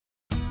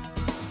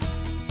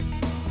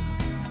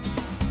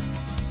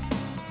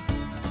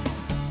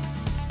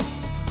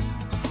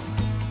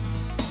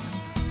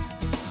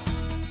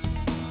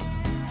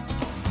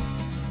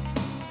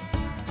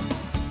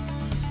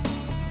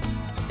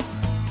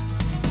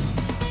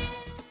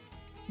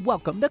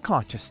Welcome to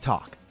Conscious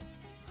Talk,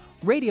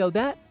 radio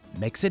that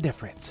makes a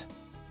difference.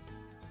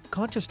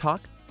 Conscious Talk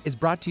is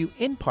brought to you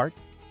in part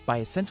by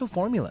Essential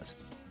Formulas,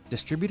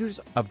 distributors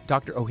of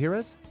Dr.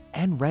 Ohhira's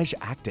and Reg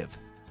Active,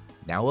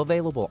 now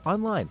available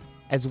online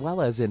as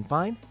well as in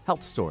fine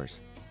health stores.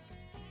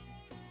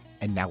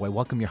 And now I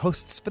welcome your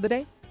hosts for the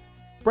day,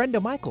 Brenda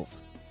Michaels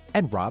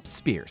and Rob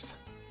Spears.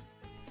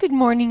 Good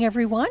morning,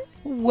 everyone.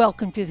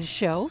 Welcome to the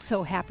show.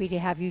 So happy to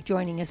have you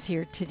joining us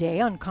here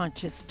today on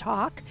Conscious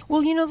Talk.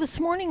 Well,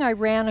 this morning I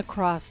ran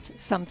across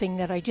something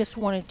that I just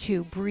wanted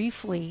to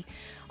briefly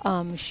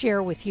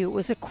share with you. It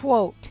was a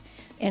quote,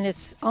 and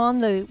it's on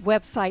the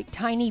website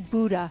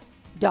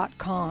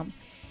tinybuddha.com.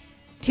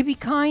 To be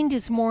kind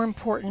is more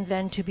important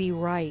than to be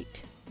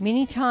right.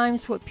 Many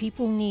times what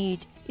people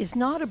need is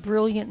not a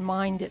brilliant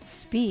mind that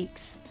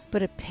speaks,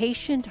 but a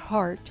patient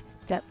heart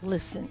that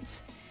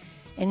listens.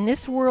 In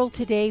this world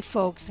today,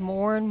 folks,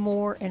 more and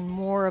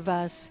more of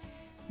us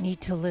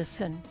need to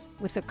listen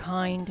with a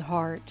kind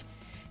heart.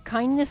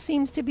 Kindness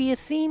seems to be a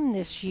theme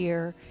this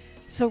year,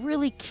 so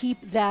really keep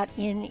that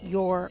in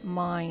your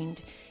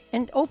mind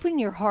and open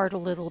your heart a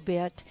little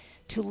bit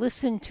to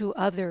listen to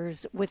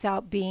others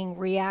without being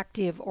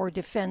reactive or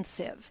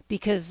defensive,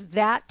 because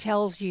that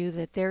tells you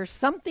that there's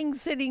something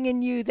sitting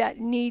in you that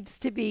needs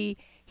to be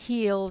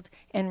healed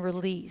and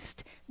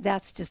released.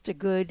 That's just a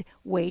good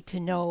way to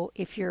know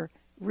if you're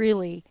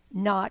really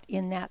not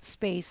in that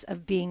space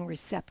of being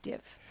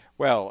receptive.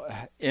 Well,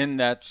 in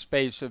that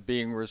space of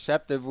being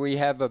receptive, we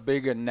have a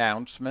big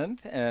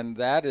announcement, and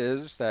that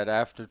is that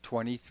after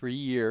 23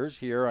 years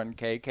here on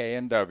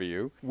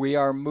KKNW, we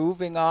are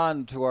moving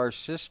on to our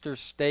sister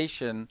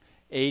station,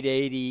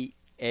 880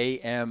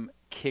 AM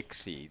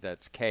Kixi.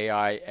 That's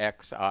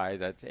Kixi.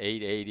 That's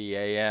 880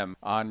 AM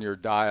on your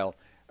dial.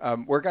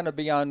 We're going to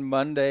be on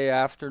Monday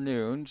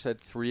afternoons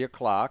at 3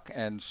 o'clock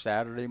and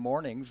Saturday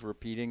mornings,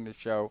 repeating the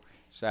show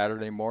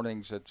Saturday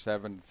mornings at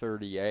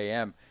 7:30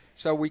 a.m.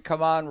 So we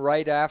come on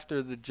right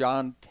after the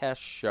John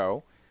Test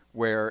show,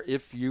 where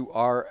if you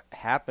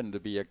happen to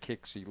be a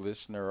Kixi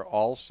listener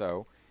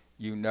also,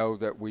 you know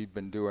that we've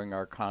been doing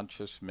our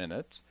Conscious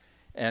Minutes,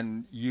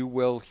 and you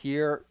will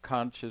hear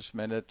Conscious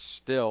Minutes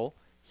still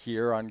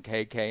here on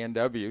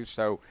KKNW,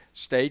 so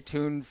stay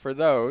tuned for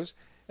those.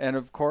 And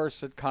of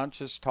course at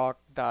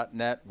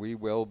conscioustalk.net we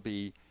will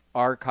be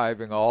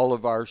archiving all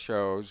of our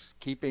shows,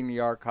 keeping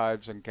the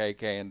archives in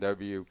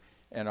KKNW,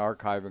 and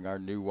archiving our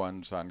new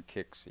ones on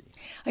Kixi.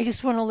 I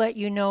just want to let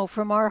you know,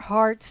 from our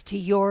hearts to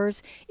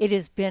yours, it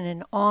has been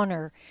an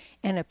honor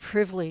and a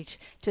privilege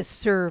to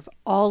serve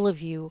all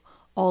of you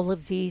all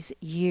of these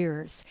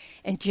years.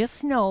 And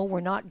just know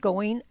we're not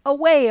going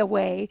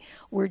away.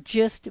 We're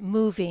just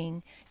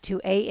moving to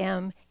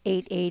AM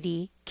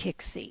 880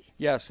 Kixi.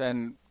 Yes,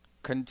 and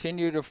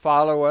continue to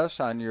follow us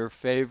on your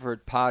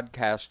favorite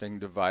podcasting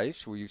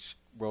device. We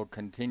will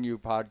continue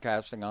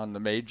podcasting on the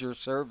major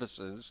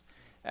services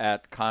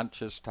at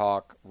Conscious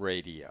Talk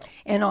Radio.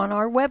 And on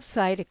our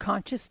website at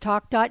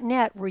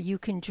conscioustalk.net, where you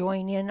can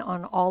join in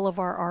on all of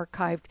our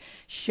archived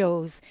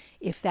shows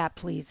if that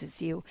pleases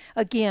you.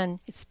 Again,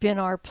 it's been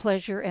our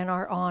pleasure and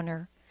our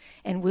honor.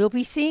 And we'll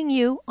be seeing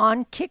you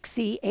on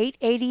Kixi,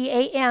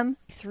 880 AM,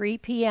 3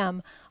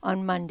 p.m.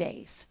 on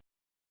Mondays.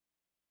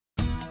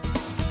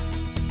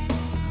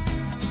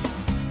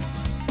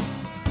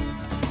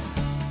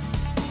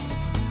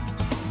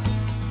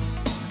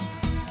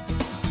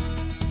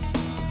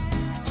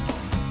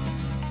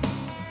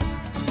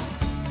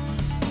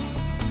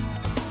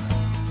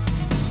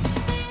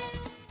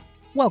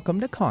 Welcome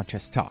to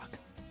Conscious Talk,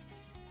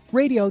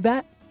 radio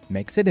that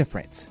makes a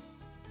difference.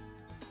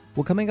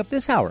 Well, coming up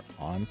this hour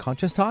on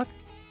Conscious Talk,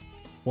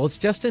 well, it's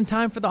just in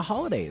time for the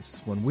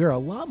holidays when we're a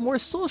lot more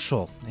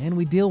social and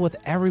we deal with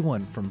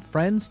everyone from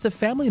friends to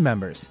family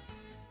members.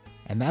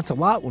 And that's a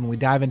lot when we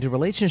dive into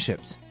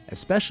relationships,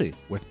 especially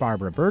with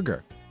Barbara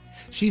Berger.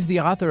 She's the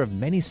author of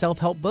many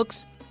self-help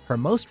books. Her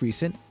most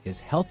recent is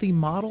Healthy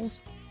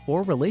Models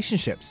for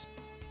Relationships,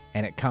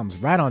 and it comes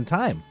right on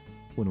time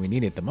when we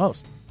need it the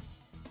most.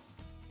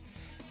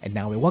 And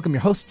now we welcome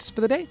your hosts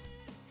for the day,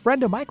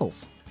 Brenda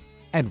Michaels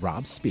and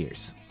Rob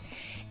Spears.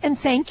 And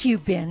thank you,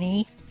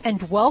 Benny.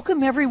 And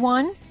welcome,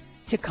 everyone,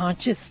 to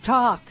Conscious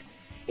Talk.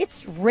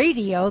 It's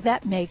radio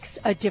that makes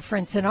a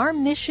difference. And our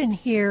mission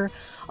here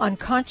on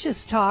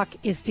Conscious Talk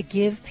is to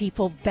give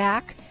people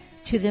back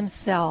to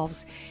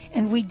themselves.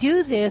 And we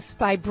do this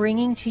by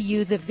bringing to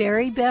you the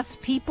very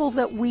best people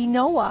that we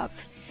know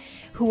of,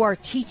 who are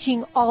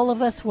teaching all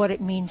of us what it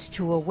means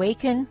to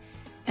awaken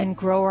and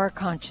grow our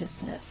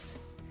consciousness.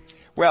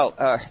 Well,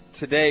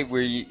 today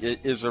it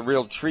is a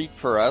real treat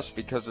for us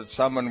because it's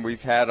someone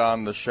we've had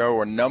on the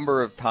show a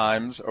number of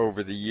times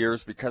over the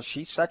years because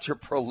she's such a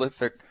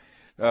prolific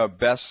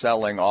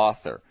best-selling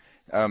author.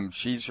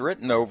 She's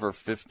written over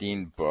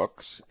 15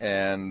 books,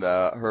 and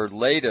her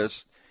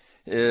latest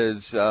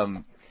is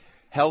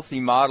Healthy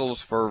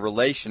Models for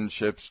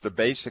Relationships, the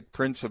Basic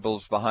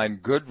Principles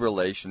Behind Good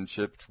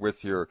Relationships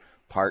with Your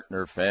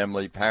Partner,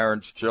 Family,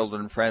 Parents,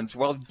 Children, Friends.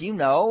 Well, you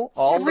know,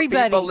 all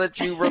Everybody. The people that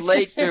you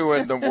relate to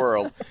in the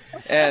world.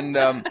 And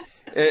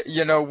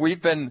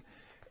We've been,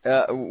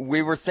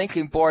 we were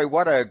thinking, boy,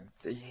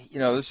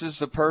 this is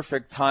the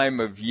perfect time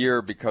of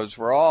year because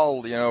we're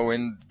all,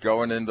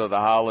 going into the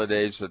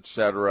holidays, et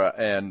cetera,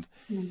 and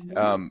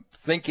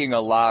thinking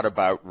a lot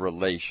about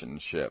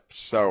relationships.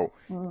 So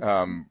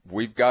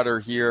we've got her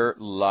here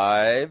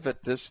live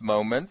at this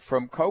moment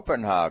from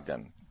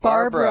Copenhagen.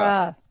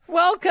 Barbara,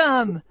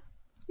 welcome.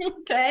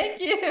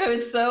 Thank you.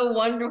 It's so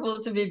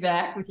wonderful to be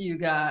back with you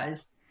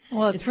guys.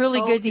 Well, it's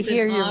really good to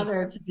hear you. It's an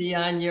honor to be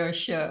on your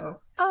show.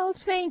 Oh,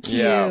 thank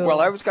you. Yeah,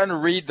 well, I was going to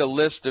read the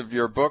list of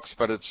your books,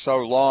 but it's so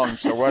long.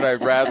 So what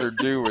I'd rather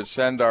do is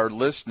send our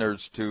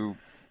listeners to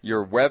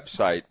your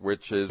website,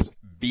 which is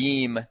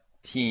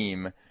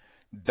beamteam.com,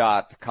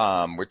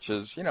 which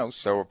is,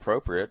 so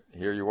appropriate.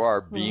 Here you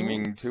are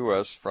beaming to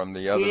us from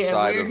the other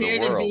side of the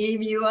world. We're here to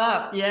beam you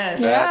up, yes.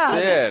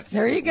 That's it.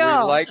 There you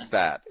go. We like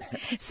that.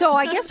 So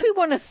I guess we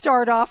want to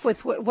start off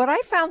with what I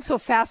found so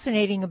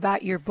fascinating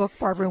about your book,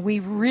 Barbara, and we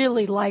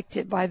really liked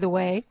it, by the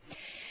way,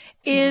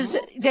 is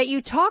that you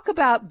talk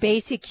about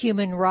basic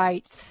human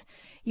rights.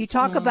 You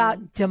talk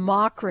about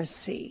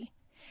democracy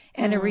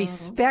and a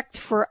respect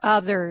for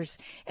others.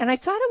 And I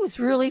thought it was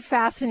really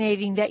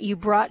fascinating that you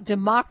brought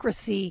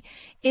democracy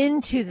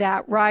into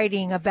that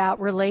writing about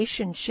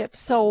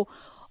relationships. So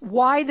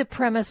why the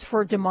premise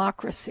for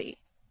democracy?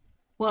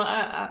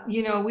 Well,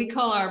 we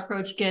call our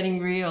approach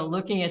getting real,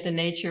 looking at the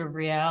nature of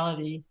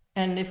reality.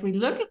 And if we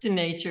look at the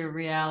nature of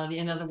reality,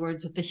 in other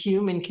words, with the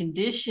human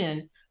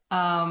condition,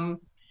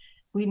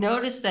 we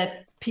notice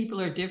that people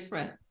are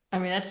different. I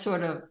mean, that's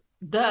sort of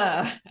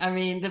duh. I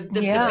mean, the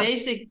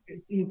basic,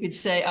 you could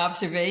say,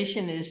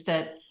 observation is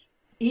that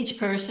each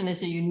person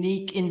is a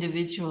unique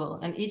individual,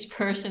 and each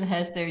person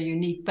has their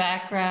unique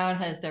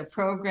background, has their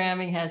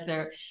programming, has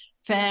their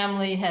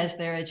family, has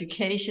their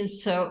education.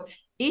 So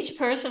each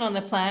person on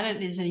the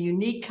planet is a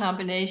unique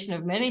combination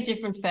of many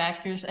different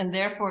factors, and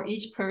therefore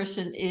each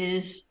person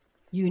is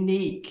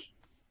unique,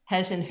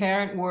 has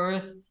inherent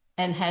worth,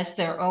 and has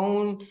their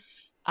own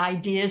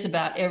ideas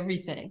about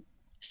everything.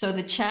 So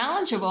the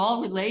challenge of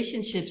all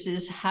relationships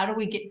is how do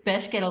we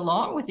best get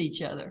along with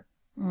each other?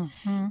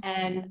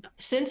 And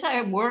since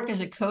I work as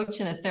a coach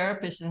and a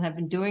therapist and have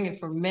been doing it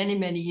for many,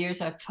 many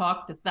years, I've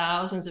talked to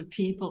thousands of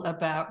people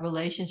about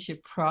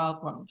relationship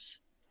problems.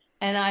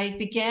 And I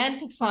began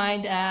to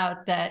find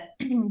out that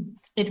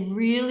it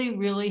really,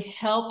 really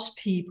helps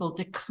people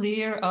to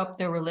clear up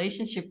their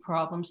relationship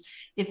problems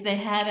if they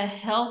had a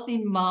healthy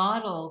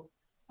model.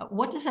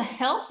 What does a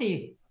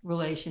healthy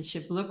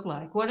relationship look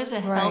like? What does a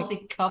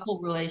healthy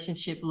couple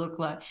relationship look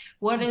like?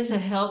 What does a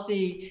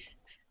healthy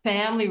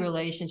family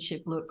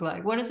relationship look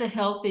like? What does a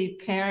healthy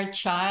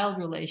parent-child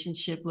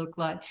relationship look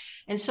like?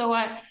 And so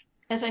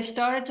as I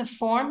started to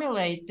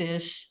formulate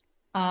this,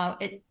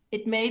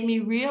 it made me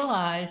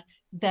realize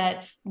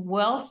that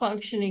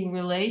well-functioning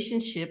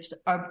relationships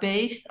are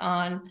based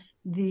on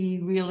the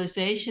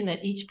realization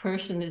that each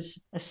person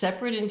is a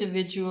separate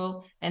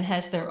individual and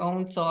has their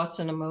own thoughts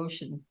and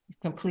emotions,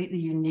 completely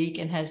unique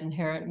and has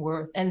inherent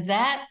worth. And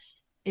that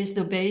is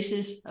the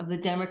basis of the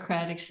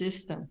democratic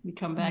system. We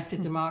come back to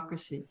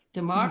democracy.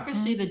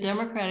 Democracy, the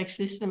democratic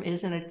system,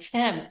 is an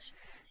attempt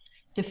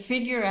to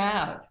figure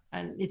out,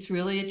 and it's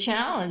really a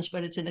challenge,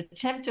 but it's an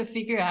attempt to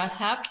figure out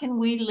how can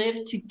we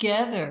live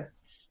together?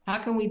 How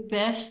can we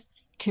best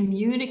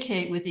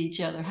communicate with each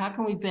other? How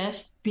can we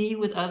best be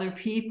with other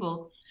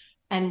people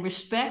and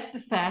respect the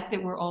fact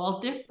that we're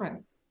all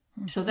different?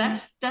 So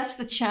that's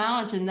the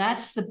challenge, and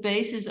that's the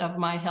basis of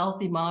my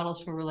healthy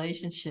models for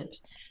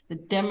relationships, the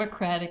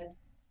democratic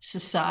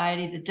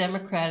society, the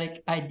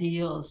democratic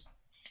ideals.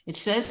 It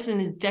says in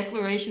the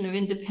Declaration of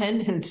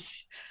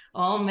Independence,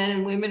 all men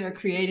and women are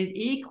created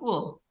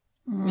equal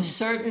with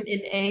certain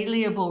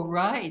inalienable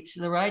rights,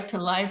 the right to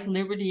life,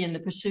 liberty, and the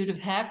pursuit of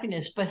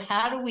happiness. But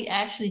how do we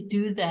actually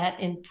do that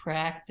in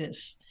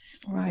practice?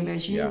 Right. And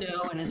as you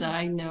know, and as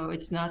I know,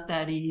 it's not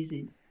that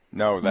easy.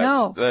 No,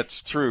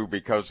 that's true,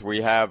 because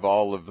we have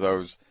all of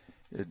those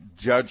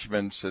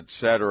judgments,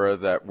 etc.,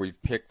 that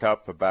we've picked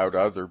up about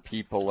other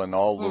people and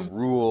all the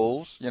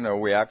rules.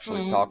 We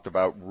actually talked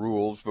about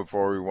rules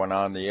before we went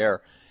on the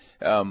air.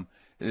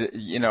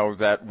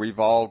 That we've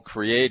all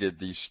created,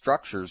 these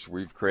structures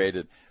we've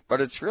created. But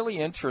it's really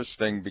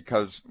interesting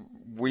because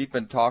we've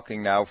been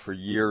talking now for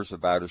years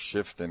about a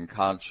shift in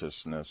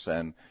consciousness,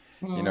 and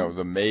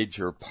the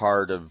major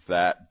part of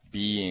that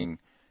being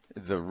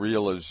the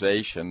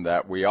realization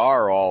that we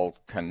are all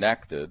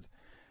connected,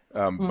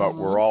 but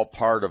we're all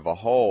part of a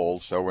whole.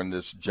 So in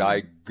this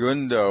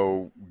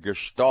gigundo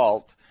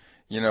gestalt,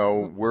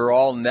 we're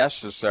all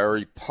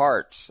necessary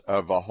parts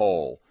of a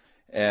whole.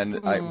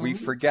 And we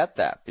forget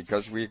that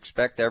because we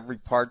expect every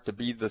part to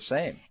be the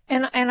same.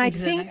 And I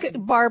think,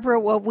 Barbara,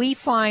 what we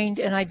find,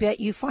 and I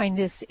bet you find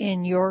this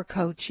in your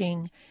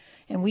coaching,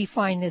 and we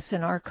find this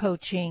in our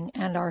coaching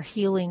and our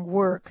healing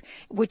work,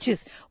 which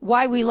is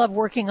why we love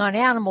working on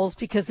animals,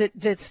 because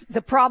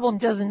the problem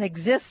doesn't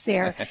exist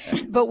there.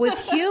 But with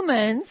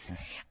humans,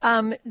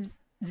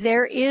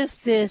 there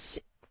is this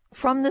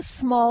the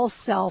small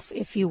self,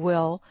 if you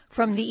will,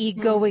 from the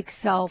egoic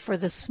self or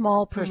the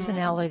small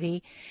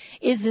personality,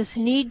 is this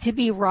need to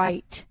be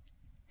right.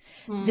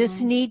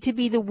 This need to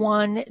be the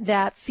one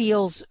that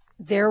feels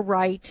they're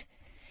right.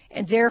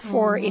 And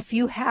therefore, if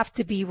you have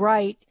to be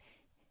right,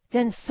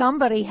 then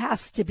somebody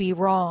has to be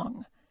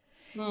wrong.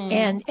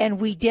 And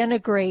we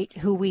denigrate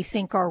who we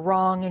think are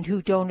wrong and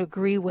who don't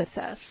agree with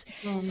us.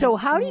 So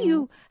how do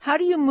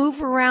you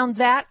move around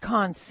that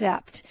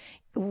concept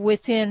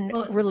within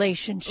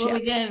relationships? Well,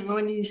 again,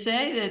 when you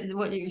say that,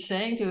 what you're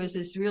saying to us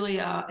is really,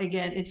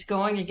 again, it's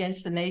going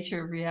against the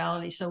nature of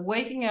reality. So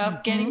waking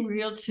up, getting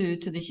real to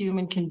the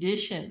human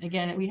condition.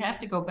 Again, we have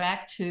to go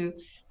back to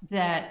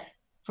that.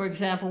 For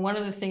example, one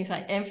of the things I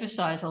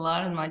emphasize a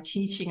lot in my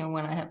teaching and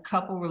when I have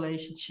couple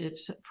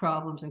relationships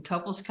problems and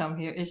couples come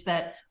here is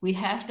that we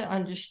have to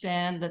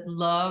understand that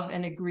love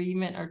and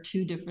agreement are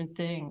two different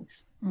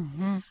things.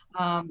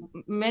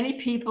 Many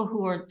people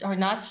who are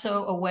not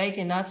so awake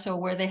and not so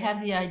aware, they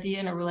have the idea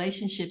in a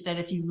relationship that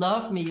if you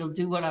love me, you'll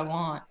do what I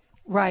want.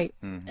 Right.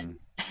 And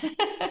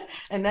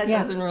that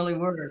doesn't really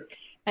work.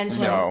 And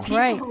so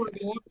people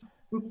who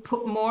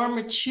are more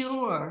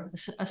mature,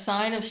 a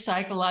sign of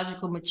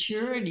psychological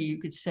maturity, you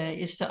could say,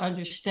 is to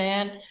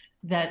understand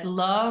that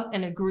love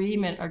and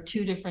agreement are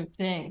two different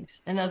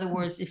things. In other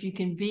words, if you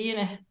can be in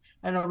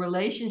a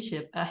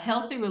relationship, a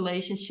healthy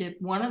relationship,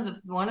 one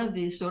of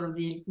the sort of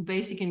the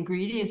basic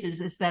ingredients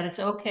is that it's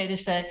okay to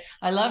say,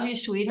 I love you,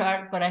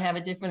 sweetheart, but I have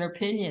a different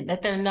opinion,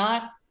 that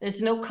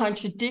there's no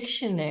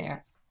contradiction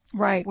there.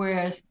 Right.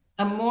 Whereas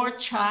a more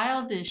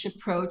childish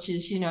approach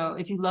is,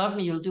 if you love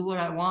me, you'll do what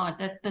I want.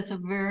 That's a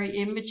very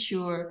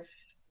immature,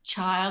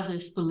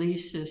 childish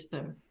belief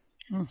system.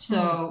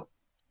 So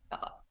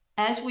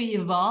as we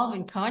evolve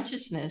in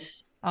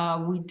consciousness,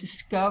 we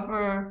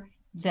discover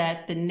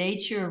that the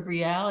nature of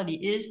reality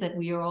is that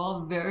we are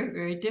all very,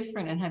 very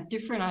different and have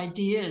different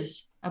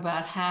ideas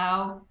about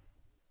how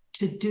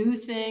to do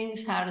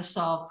things, how to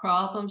solve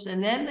problems.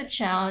 And then the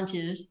challenge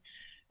is,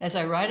 as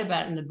I write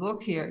about in the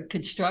book here,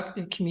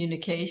 constructive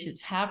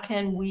communications. How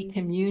can we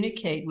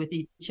communicate with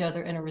each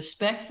other in a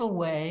respectful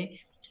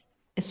way,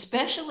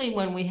 especially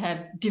when we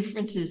have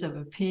differences of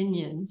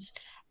opinions,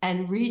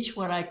 and reach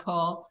what I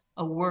call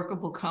a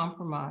workable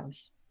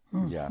compromise?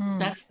 Yeah.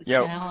 That's the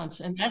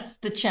challenge. And that's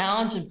the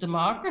challenge of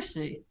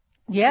democracy.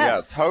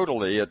 Yes. Yeah,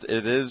 totally. It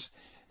is.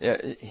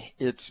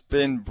 It's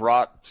been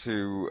brought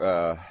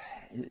to,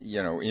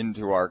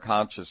 into our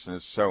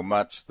consciousness so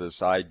much,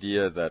 this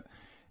idea that,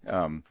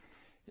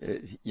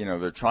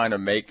 they're trying to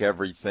make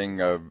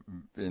everything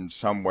in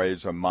some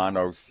ways a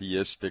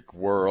monotheistic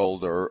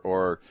world,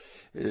 or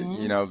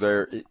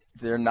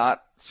they're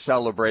not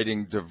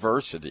celebrating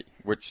diversity,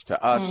 which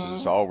to us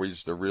is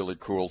always the really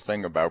cool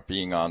thing about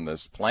being on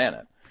this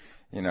planet.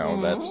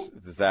 That's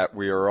that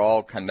we are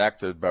all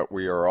connected, but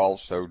we are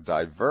also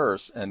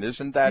diverse. And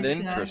isn't that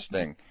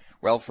interesting?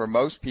 Well, for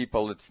most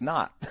people, it's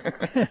not.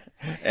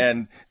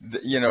 And,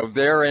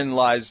 therein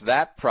lies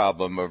that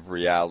problem of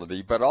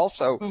reality. But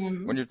also,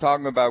 when you're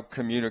talking about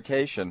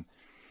communication,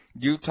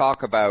 you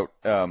talk about,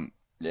 and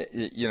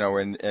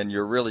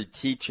you're really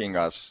teaching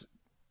us,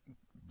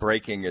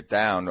 breaking it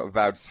down,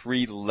 about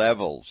 3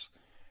 levels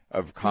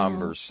of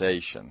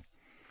conversation.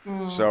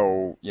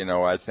 So,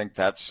 I think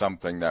that's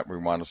something that we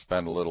want to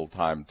spend a little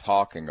time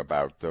talking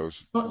about,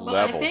 those levels.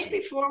 But I think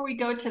before we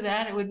go to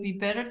that, it would be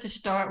better to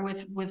start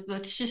with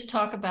let's just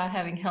talk about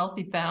having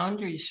healthy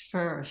boundaries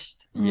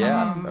first.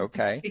 Yes,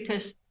 okay.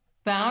 Because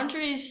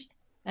boundaries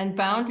and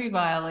boundary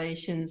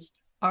violations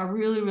are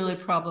really, really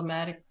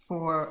problematic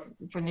for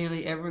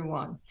nearly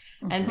everyone.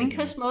 And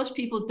because most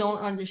people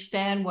don't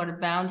understand what a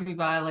boundary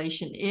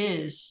violation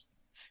is,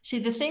 see,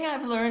 the thing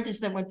I've learned is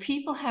that when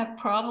people have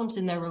problems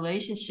in their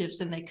relationships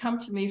and they come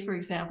to me, for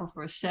example,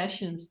 for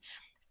sessions,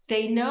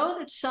 they know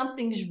that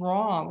something's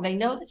wrong. They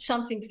know that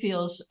something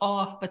feels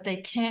off, but they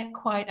can't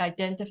quite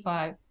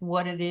identify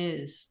what it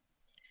is.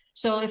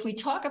 So if we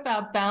talk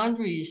about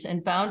boundaries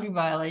and boundary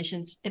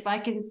violations, if I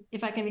can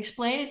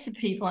explain it to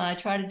people, and I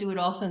try to do it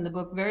also in the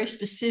book very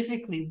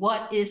specifically,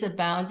 what is a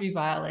boundary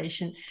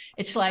violation?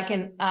 It's like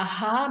an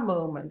aha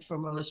moment for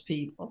most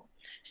people.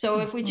 So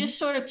if we just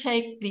sort of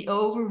take the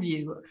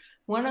overview,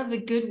 one of the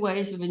good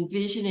ways of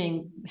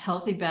envisioning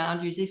healthy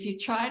boundaries, if you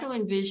try to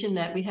envision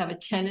that we have a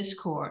tennis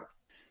court,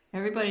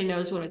 everybody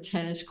knows what a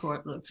tennis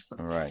court looks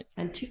like. Right.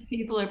 And 2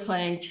 people are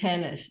playing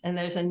tennis, and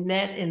there's a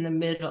net in the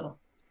middle.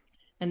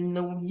 And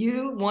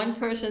one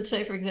person,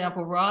 say, for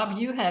example, Rob,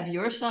 you have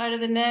your side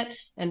of the net,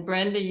 and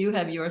Brenda, you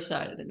have your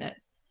side of the net.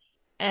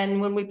 And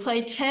when we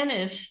play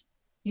tennis,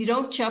 you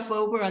don't jump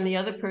over on the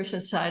other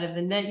person's side of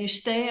the net. You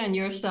stay on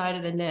your side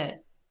of the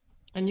net.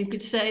 And you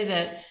could say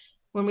that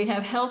when we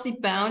have healthy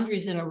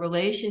boundaries in a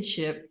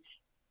relationship,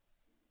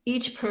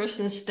 each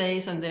person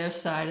stays on their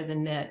side of the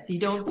net. You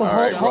don't. All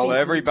right. Well,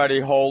 everybody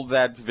hold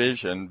that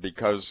vision,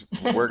 because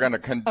we're going to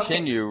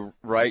continue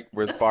right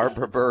with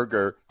Barbara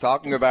Berger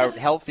talking about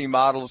healthy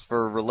models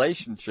for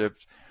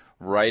relationships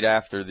right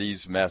after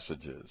these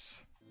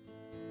messages.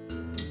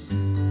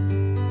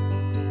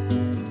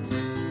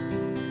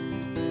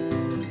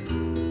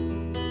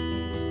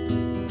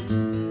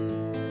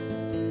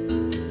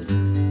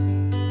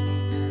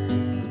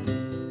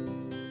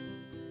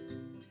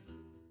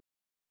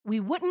 We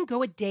wouldn't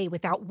go a day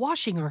without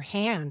washing our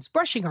hands,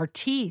 brushing our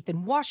teeth,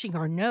 and washing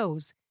our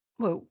nose.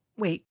 Whoa,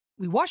 wait,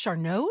 we wash our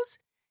nose?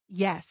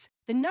 Yes,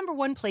 the number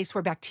one place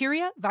where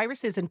bacteria,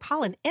 viruses, and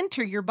pollen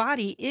enter your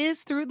body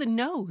is through the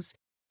nose.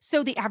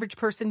 So the average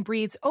person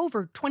breathes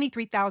over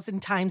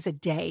 23,000 times a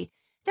day.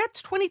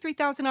 That's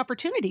 23,000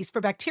 opportunities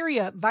for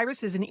bacteria,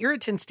 viruses, and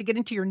irritants to get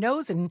into your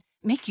nose and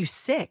make you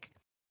sick.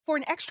 For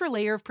an extra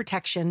layer of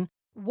protection,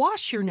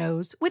 wash your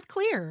nose with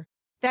Xlear.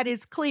 That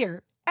is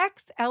Xlear,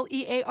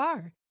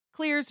 Xlear.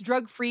 Xlear's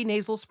drug-free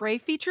nasal spray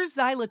features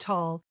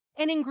xylitol,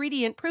 an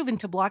ingredient proven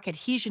to block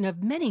adhesion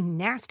of many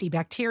nasty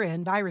bacteria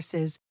and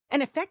viruses,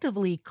 and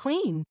effectively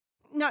clean.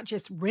 Not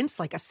just rinse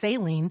like a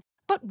saline,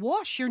 but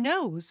wash your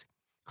nose.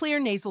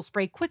 Xlear nasal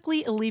spray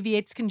quickly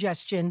alleviates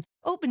congestion,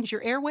 opens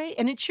your airway,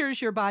 and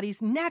ensures your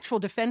body's natural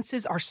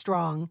defenses are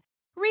strong.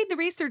 Read the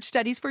research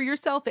studies for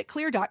yourself at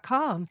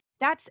Xlear.com.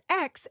 That's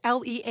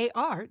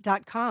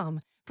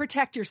Xlear.com.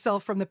 Protect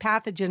yourself from the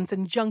pathogens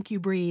and junk you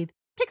breathe.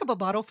 Pick up a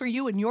bottle for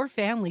you and your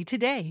family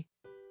today.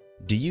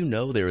 Do you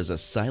know there is a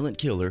silent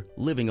killer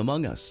living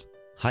among us?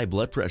 High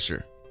blood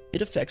pressure.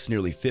 It affects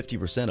nearly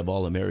 50% of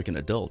all American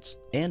adults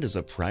and is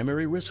a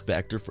primary risk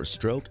factor for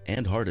stroke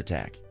and heart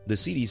attack. The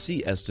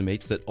CDC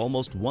estimates that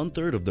almost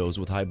 1/3 of those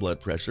with high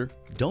blood pressure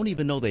don't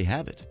even know they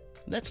have it.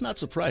 That's not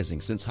surprising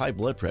since high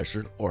blood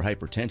pressure, or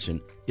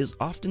hypertension, is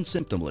often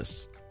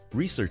symptomless.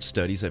 Research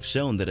studies have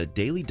shown that a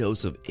daily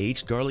dose of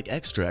aged garlic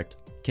extract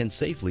can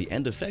safely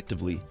and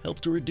effectively help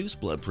to reduce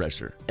blood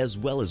pressure, as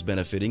well as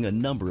benefiting a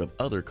number of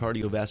other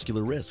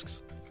cardiovascular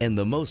risks. And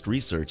the most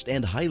researched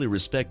and highly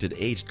respected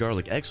aged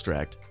garlic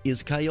extract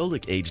is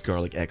Kyolic Aged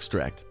Garlic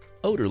Extract.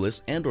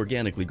 Odorless and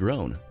organically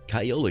grown,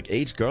 Kyolic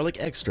Aged Garlic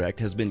Extract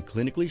has been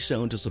clinically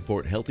shown to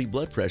support healthy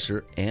blood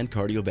pressure and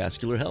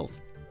cardiovascular health.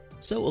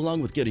 So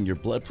along with getting your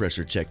blood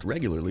pressure checked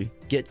regularly,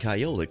 get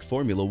Kyolic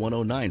Formula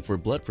 109 for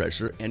blood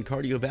pressure and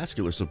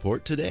cardiovascular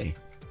support today.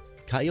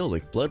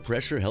 Kyolic Blood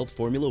Pressure Health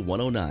Formula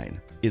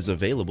 109 is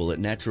available at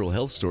natural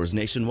health stores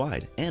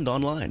nationwide and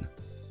online.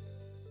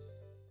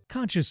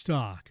 Conscious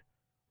Talk,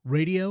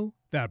 radio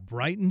that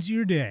brightens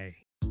your day.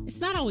 It's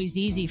not always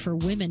easy for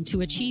women to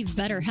achieve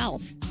better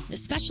health,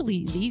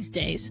 especially these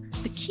days.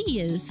 The key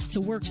is to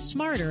work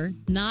smarter,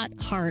 not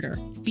harder.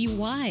 Be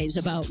wise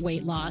about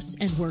weight loss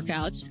and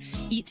workouts.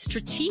 Eat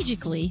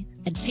strategically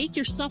and take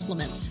your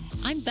supplements.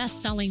 I'm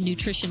best-selling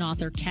nutrition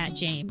author Kat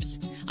James.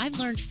 I've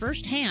learned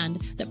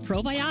firsthand that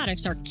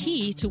probiotics are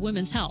key to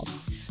women's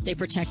health. They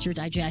protect your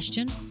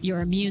digestion, your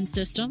immune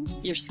system,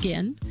 your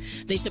skin.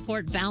 They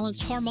support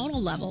balanced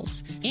hormonal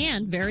levels.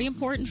 And very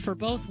important for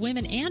both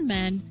women and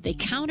men, they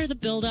counter the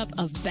buildup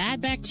of bad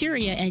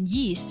bacteria and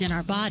yeast in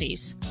our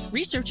bodies.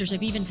 Researchers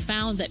have even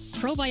found that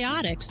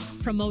probiotics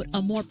promote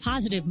a more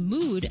positive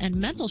mood and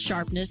mental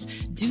sharpness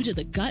due to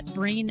the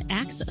gut-brain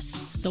axis.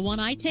 The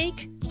one I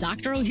take,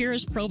 Dr.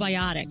 Ohhira's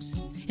Probiotics.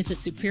 It's a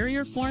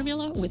superior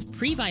formula with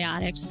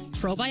prebiotics,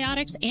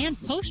 probiotics, and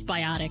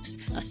postbiotics,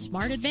 a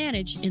smart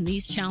advantage in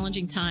these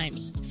challenging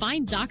times.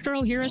 Find Dr.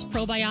 Ohhira's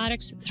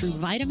Probiotics through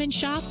Vitamin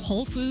Shop,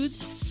 Whole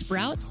Foods,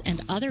 Sprouts,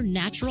 and other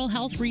natural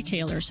health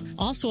retailers,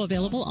 also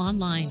available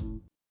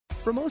online.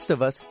 For most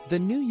of us, the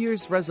New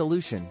Year's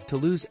resolution to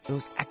lose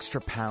those extra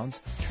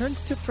pounds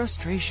turns to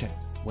frustration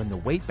when the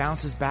weight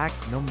bounces back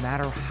no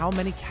matter how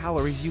many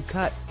calories you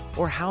cut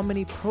or how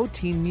many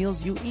protein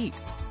meals you eat.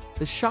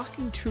 The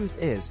shocking truth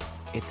is,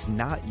 it's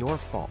not your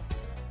fault.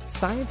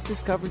 Science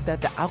discovered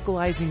that the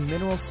alkalizing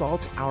mineral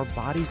salts our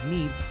bodies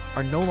need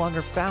are no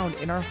longer found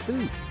in our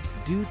food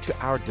due to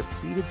our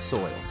depleted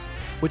soils,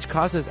 which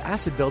causes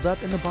acid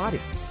buildup in the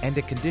body and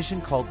a condition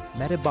called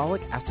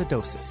metabolic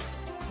acidosis.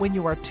 When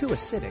you are too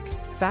acidic,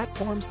 fat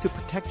forms to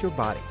protect your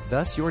body.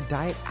 Thus, your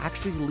diet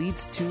actually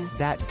leads to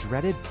that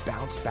dreaded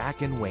bounce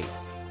back in weight.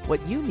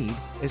 What you need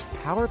is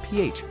Power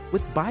pH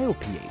with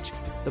BioPH,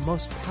 the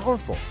most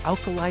powerful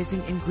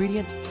alkalizing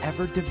ingredient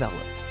ever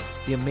developed.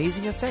 The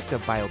amazing effect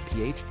of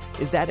BioPH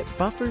is that it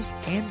buffers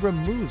and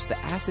removes the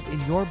acid in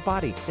your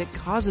body that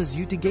causes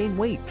you to gain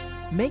weight.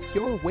 Make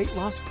your weight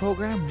loss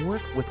program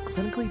work with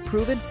clinically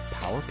proven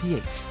Power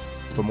pH.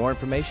 For more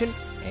information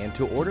and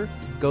to order,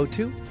 go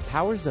to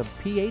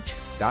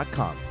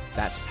powersofph.com.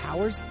 That's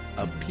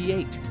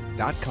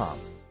powersofph.com.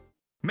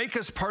 Make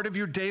us part of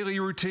your daily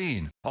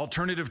routine.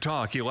 Alternative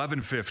Talk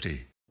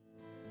 1150.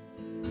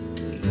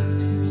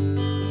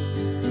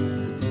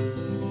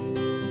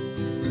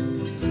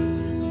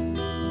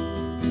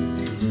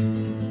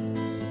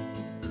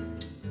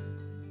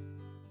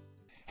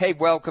 Hey,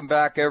 welcome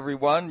back,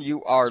 everyone.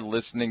 You are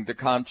listening to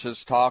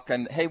Conscious Talk,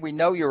 and hey, we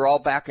know you're all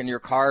back in your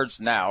cars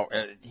now.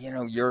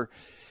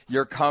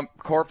 Your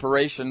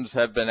corporations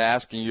have been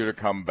asking you to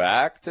come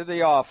back to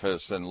the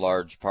office in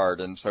large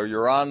part, and so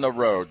you're on the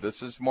road.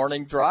 This is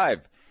Morning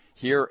Drive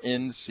here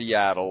in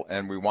Seattle,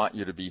 and we want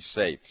you to be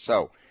safe.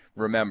 So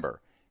remember,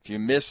 if you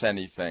miss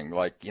anything,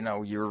 like,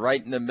 you're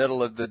right in the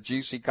middle of the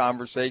juicy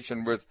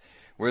conversation with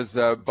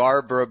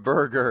Barbara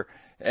Berger,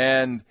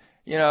 and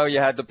you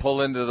had to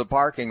pull into the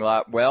parking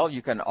lot. Well,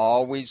 you can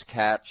always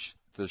catch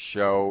the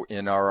show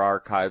in our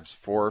archives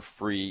for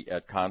free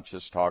at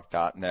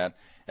conscioustalk.net.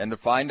 And to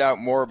find out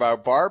more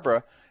about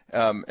Barbara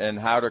and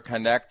how to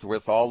connect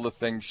with all the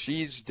things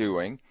she's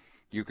doing,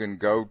 you can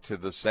go to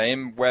the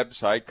same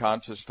website,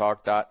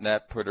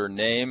 conscioustalk.net, put her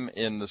name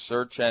in the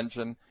search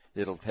engine.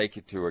 It'll take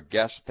you to a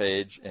guest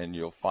page, and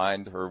you'll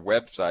find her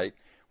website,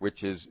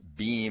 which is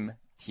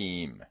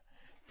beamteam.com.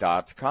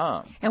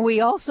 And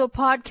we also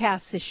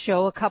podcast this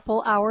show a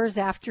couple hours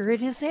after it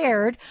is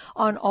aired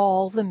on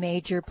all the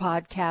major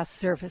podcast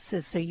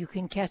services, so you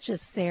can catch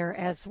us there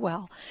as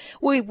well.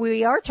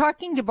 We are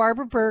talking to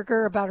Barbara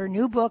Berger about her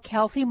new book,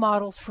 Healthy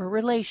Models for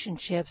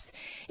Relationships.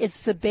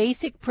 It's the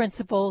basic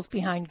principles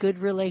behind good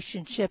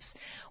relationships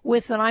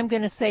with, and I'm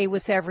going to say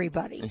with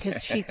everybody,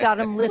 because she's got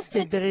them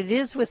listed, but it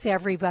is with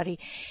everybody.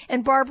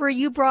 And Barbara,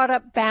 you brought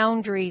up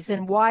boundaries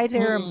and why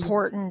they're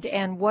important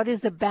and what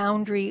is a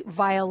boundary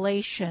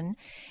violation.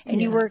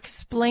 And you were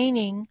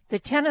explaining the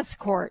tennis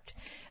court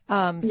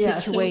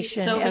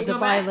situation so as a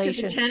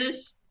violation.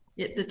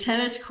 The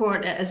tennis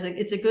court,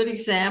 it's a good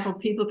example.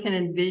 People can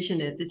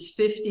envision it. It's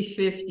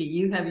 50-50.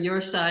 You have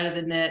your side of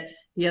the net.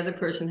 The other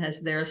person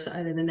has their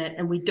side of the net.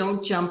 And we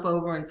don't jump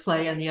over and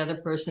play on the other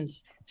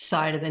person's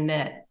side of the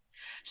net.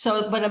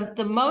 So, but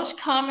the most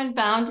common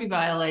boundary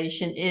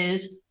violation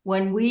is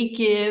when we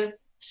give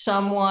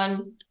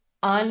someone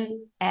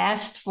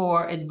unasked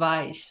for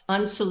advice,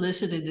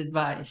 unsolicited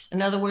advice.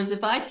 In other words,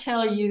 if I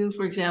tell you,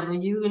 for example,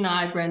 you and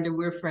I, Brenda,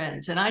 we're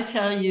friends, and I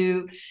tell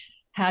you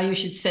how you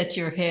should set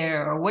your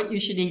hair or what you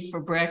should eat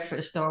for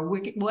breakfast or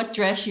what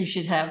dress you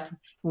should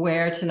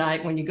wear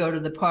tonight when you go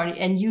to the party,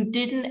 and you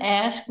didn't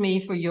ask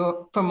me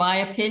for my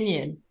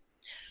opinion,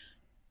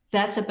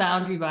 that's a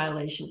boundary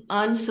violation,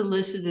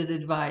 unsolicited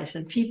advice.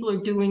 And people are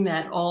doing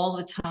that all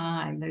the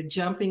time. They're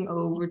jumping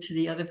over to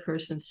the other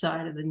person's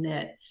side of the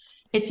net.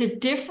 It's a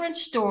different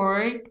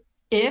story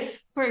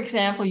if, for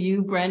example,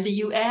 you, Brenda,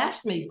 you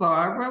asked me,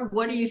 Barbara,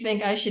 what do you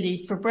think I should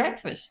eat for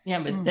breakfast? Yeah,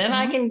 but then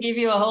I can give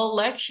you a whole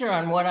lecture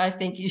on what I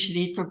think you should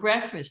eat for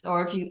breakfast.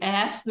 Or if you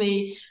asked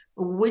me,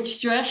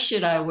 which dress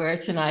should I wear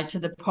tonight to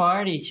the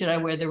party? Should I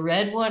wear the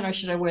red one or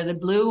should I wear the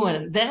blue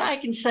one? Then I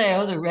can say,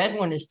 oh, the red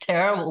one is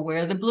terrible,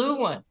 wear the blue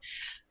one.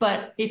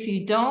 But if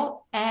you don't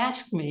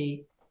ask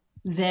me,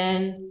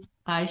 then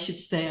I should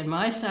stay on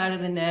my side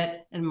of the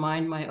net and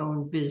mind my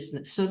own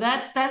business. So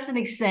that's an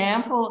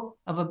example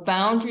of a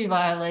boundary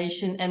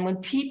violation. And when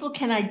people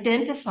can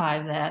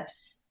identify that,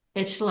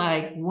 it's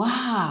like,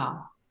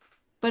 wow.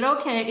 But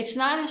okay, it's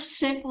not as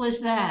simple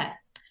as that.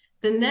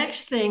 The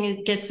next thing,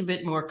 it gets a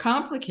bit more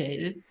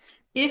complicated.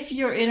 If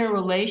you're in a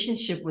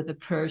relationship with a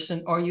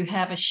person or you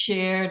have a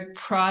shared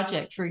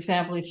project, for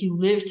example, if you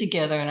live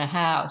together in a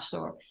house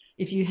or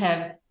if you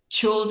have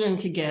children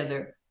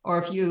together, or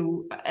if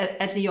you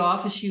at the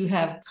office you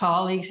have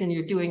colleagues and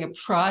you're doing a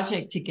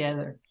project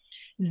together,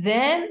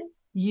 then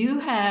you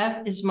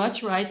have as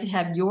much right to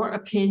have your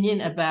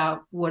opinion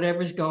about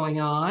whatever's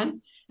going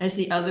on as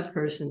the other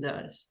person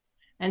does.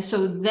 And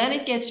so then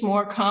it gets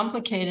more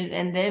complicated,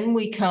 and then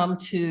we come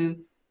to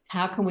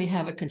how can we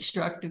have a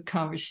constructive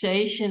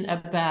conversation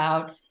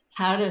about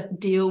how to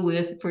deal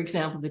with, for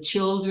example, the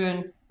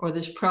children or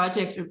this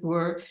project at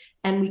work,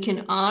 and we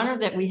can honor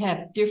that we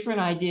have different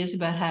ideas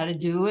about how to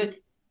do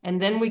it. And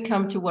then we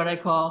come to what I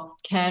call,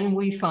 can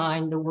we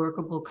find the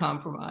workable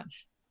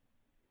compromise?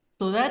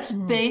 So that's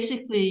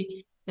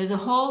basically, there's a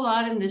whole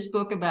lot in this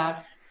book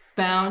about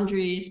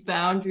boundaries,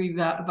 boundary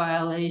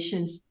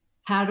violations,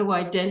 how to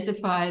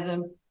identify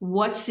them,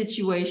 what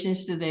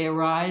situations do they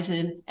arise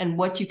in, and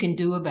what you can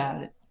do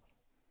about it.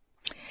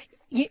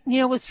 You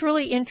know, what's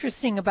really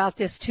interesting about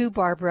this too,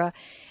 Barbara,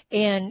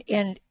 and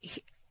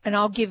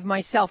I'll give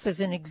myself as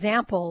an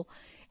example,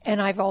 and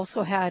I've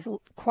also had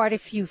quite a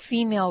few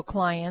female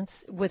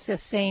clients with the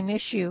same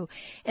issue,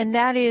 and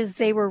that is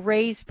they were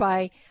raised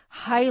by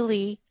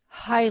highly,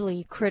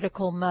 highly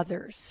critical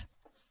mothers.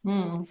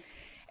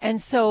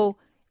 And so,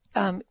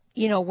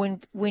 you know,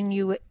 when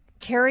you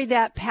carry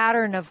that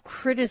pattern of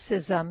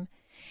criticism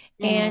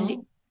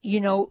and,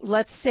 you know,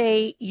 let's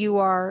say you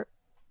are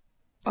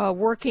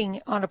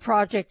working on a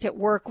project at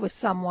work with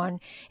someone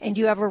and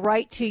you have a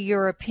right to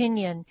your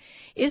opinion,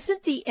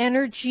 isn't the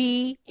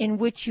energy in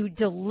which you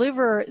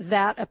deliver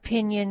that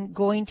opinion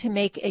going to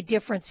make a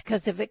difference?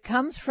 Because if it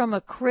comes from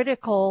a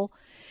critical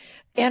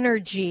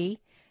energy,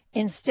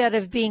 instead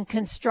of being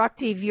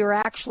constructive, you're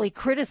actually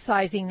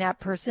criticizing that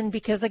person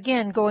because,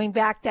 again, going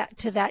back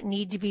to that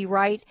need to be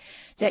right,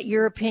 that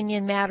your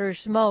opinion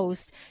matters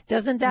most.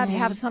 Doesn't that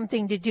have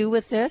something to do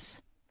with this?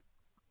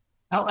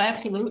 Oh,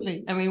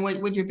 absolutely. I mean,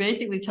 what you're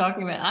basically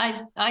talking about,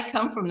 I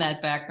come from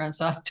that background,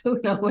 so I do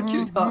know what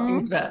you're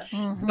talking about.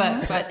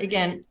 But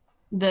again,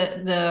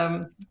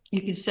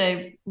 you could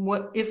say,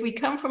 what if we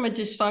come from a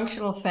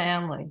dysfunctional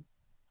family?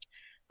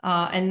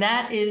 And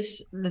that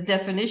is the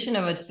definition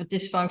of a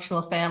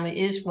dysfunctional family,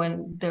 is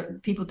when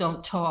people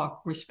don't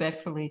talk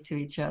respectfully to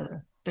each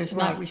other. There's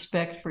not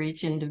respect for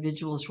each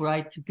individual's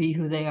right to be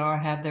who they are,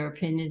 have their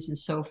opinions, and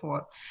so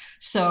forth.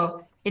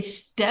 So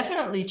it's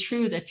definitely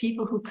true that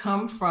people who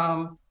come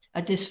from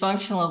a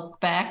dysfunctional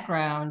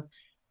background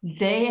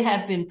they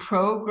have been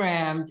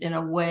programmed in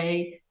a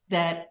way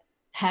that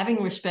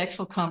having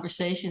respectful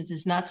conversations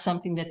is not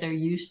something that they're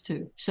used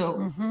to.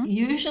 So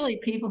usually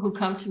people who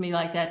come to me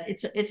like that,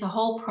 it's a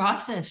whole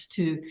process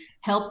to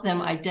help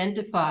them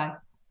identify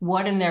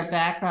what in their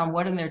background,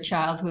 what in their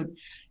childhood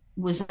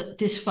was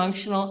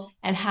dysfunctional,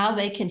 and how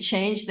they can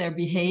change their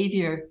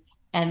behavior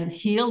and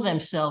heal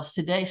themselves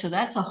today. So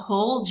that's a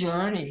whole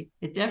journey.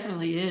 It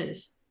definitely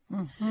is.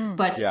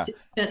 But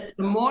the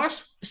more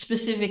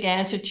specific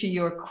answer to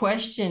your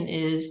question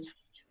is,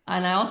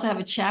 and I also have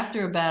a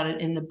chapter about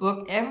it in the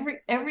book,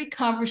 every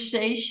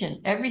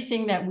conversation,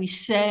 everything that we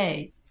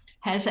say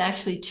has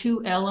actually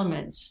two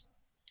elements.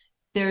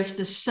 There's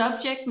the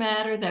subject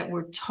matter that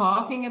we're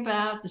talking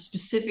about, the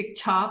specific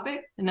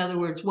topic, in other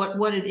words,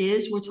 what it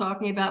is we're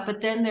talking about,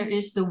 but then there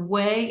is the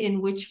way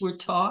in which we're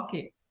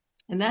talking.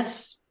 And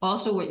that's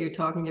also what you're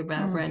talking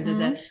about,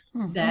 Brenda,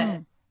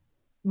 that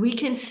we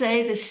can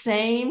say the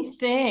same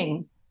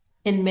thing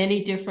in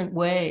many different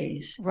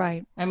ways.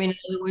 Right. I mean, in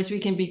other words, we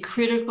can be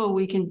critical,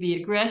 we can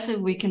be aggressive,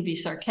 we can be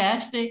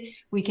sarcastic,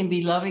 we can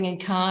be loving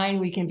and kind,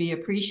 we can be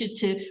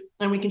appreciative,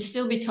 and we can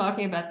still be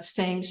talking about the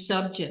same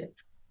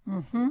subject.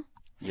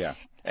 Yeah.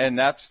 And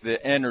that's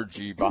the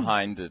energy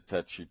behind it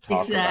that you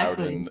talk about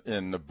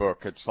in the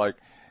book. It's like,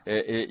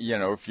 you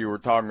know, if you were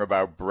talking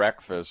about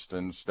breakfast,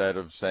 instead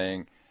of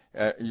saying,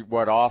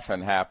 what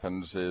often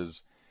happens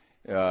is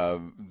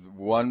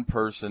one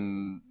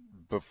person,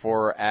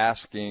 before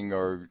asking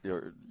or,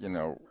 you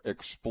know,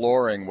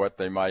 exploring what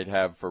they might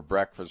have for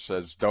breakfast,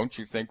 says, don't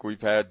you think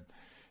we've had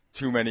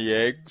too many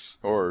eggs?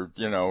 Or,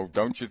 you know,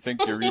 don't you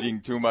think you're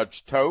eating too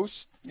much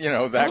toast? You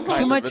know, that kind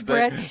too of much a thing.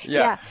 bread.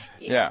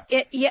 Yeah.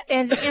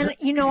 And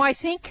you know, I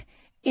think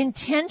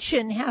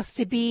intention has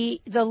to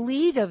be the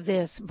lead of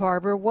this,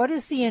 Barbara. What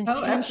is the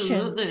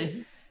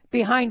intention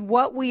behind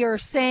what we are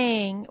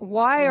saying?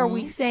 Why are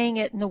we saying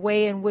it in the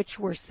way in which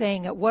we're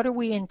saying it? What are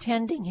we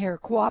intending here?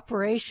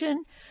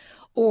 Cooperation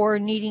or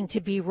needing to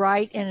be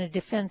right in a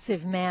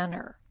defensive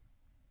manner?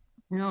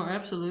 No,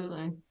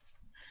 absolutely.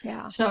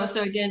 Yeah. So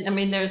again, I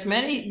mean, there's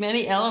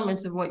many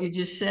elements of what you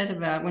just said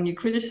about when you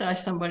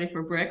criticize somebody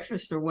for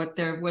breakfast or what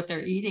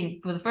they're eating.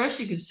 For the first,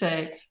 you could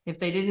say, if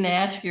they didn't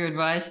ask your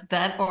advice,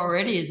 that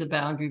already is a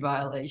boundary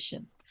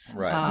violation.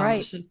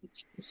 Right.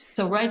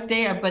 So right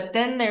there. But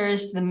then there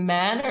is the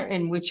manner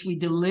in which we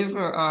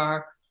deliver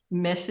our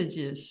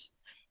messages.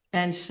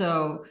 And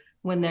so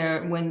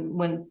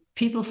when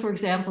people, for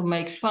example,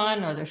 make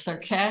fun or they're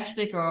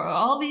sarcastic or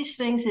all these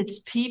things, it's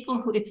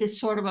people who, it's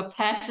sort of a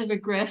passive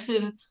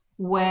aggressive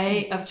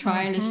way of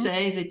trying to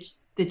say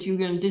that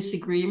you're in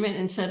disagreement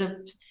instead of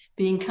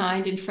being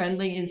kind and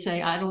friendly and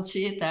saying, I don't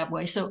see it that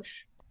way. So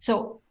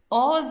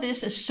all of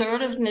this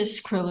assertiveness,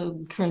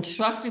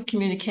 constructive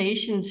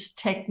communications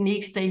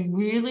techniques, they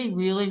really,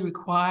 really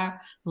require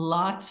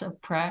lots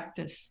of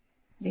practice.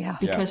 Yeah.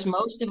 Because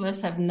most of us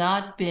have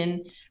not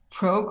been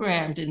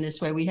programmed in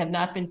this way. We have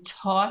not been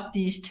taught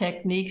these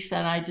techniques,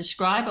 and I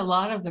describe a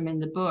lot of them in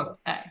the book,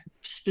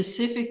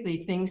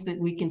 specifically things that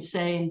we can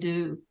say and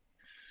do.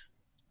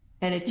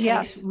 And it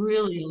takes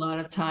really a lot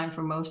of time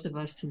for most of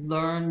us to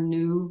learn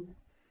new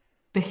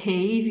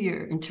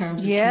behavior in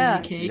terms of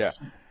communication.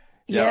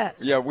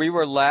 Yeah, we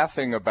were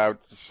laughing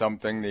about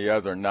something the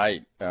other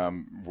night,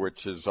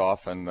 which is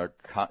often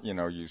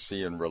you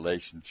see in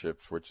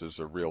relationships, which is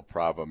a real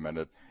problem, and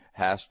it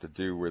has to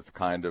do with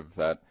kind of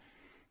that.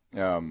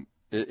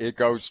 It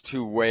goes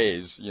two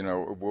ways, you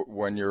know,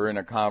 when you're in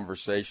a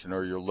conversation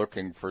or you're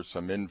looking for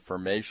some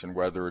information,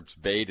 whether it's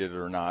baited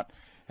or not.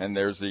 And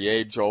there's the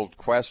age-old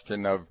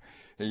question of,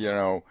 you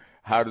know,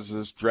 how does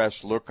this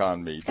dress look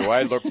on me? Do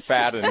I look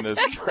fat in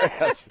this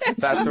dress?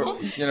 That's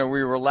what, you know,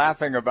 we were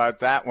laughing about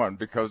that one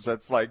because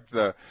that's like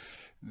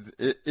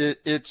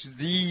it's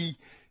the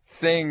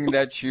thing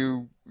that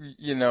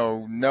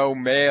no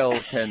male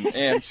can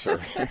answer.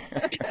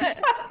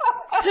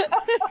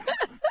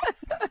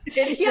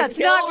 It's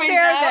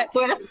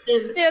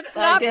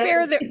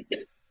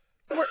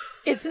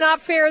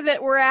not fair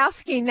that we're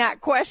asking that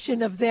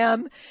question of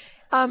them.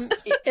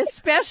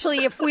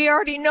 Especially if we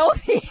already know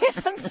the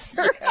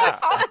answer.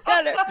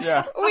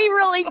 We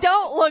really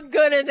don't look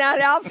good in that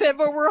outfit,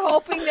 but we're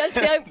hoping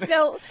that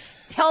they'll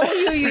tell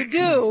you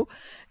do.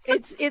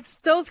 It's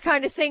those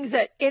kind of things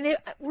that, and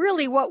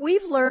really what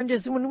we've learned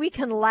is when we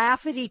can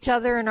laugh at each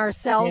other and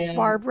ourselves,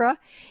 Barbara,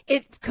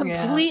 it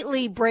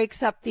completely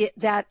breaks up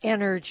that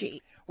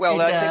energy.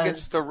 Well, I think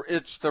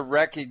it's the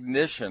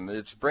recognition.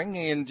 It's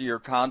bringing into your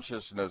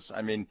consciousness.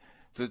 I mean,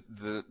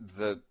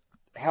 the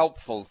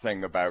helpful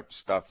thing about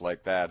stuff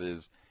like that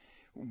is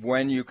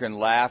when you can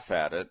laugh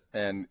at it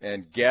and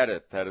get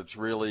it, that it's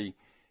really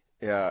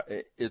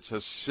it's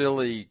a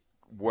silly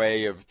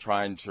way of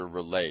trying to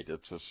relate.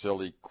 It's a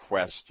silly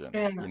question.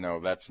 Yeah.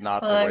 That's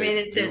not Well, the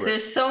way to do it.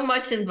 There's so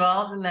much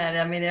involved in that.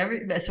 I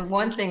mean, so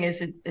one thing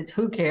is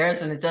who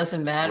cares and it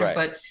doesn't matter, Right.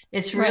 but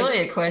it's really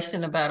a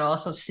question about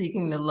also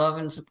seeking the love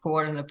and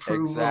support and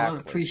approval and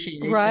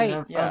appreciation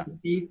of other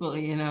people,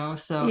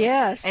 So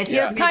yes,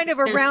 it's kind of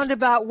a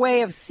roundabout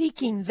way of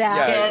seeking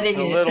that. Yeah, it's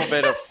a little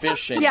bit of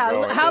fishing.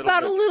 How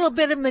about a little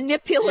bit of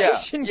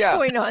manipulation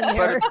going on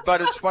there?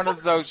 But it's one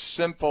of those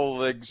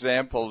simple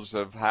examples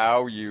of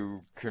how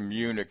you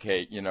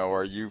communicate.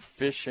 Are you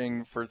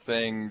fishing for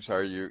things?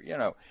 Are you,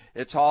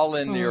 it's all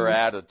in your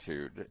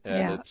attitude,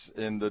 and it's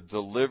in the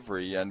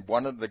delivery. And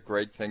one of the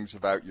great things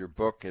about your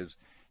book is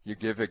you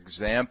give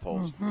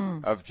examples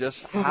of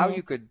just how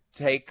you could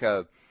take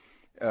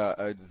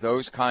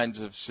those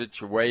kinds of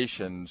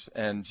situations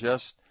and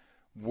just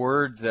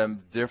word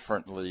them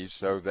differently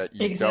so that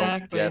you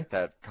don't get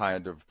that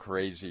kind of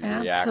crazy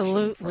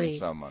reaction from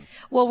someone.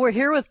 Well, we're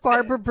here with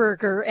Barbara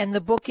Berger, and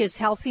the book is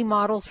Healthy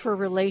Models for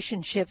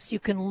Relationships. You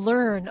can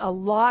learn a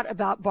lot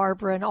about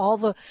Barbara and all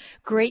the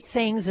great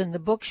things in the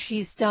book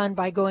she's done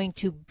by going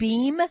to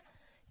Beam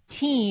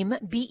Team,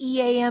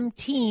 B-E-A-M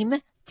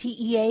Team,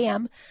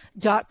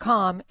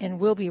 TEAM.com, and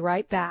we'll be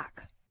right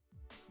back.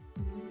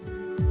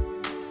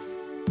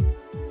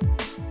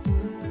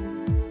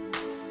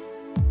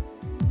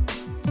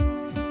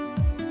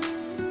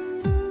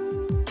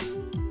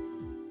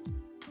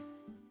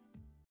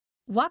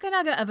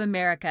 Wakanaga of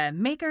America,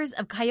 makers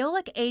of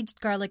Kyolic Aged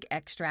Garlic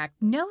Extract,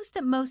 knows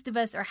that most of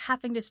us are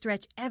having to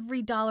stretch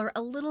every dollar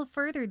a little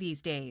further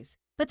these days.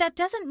 But that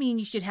doesn't mean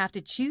you should have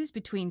to choose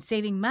between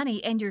saving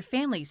money and your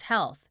family's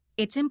health.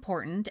 It's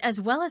important,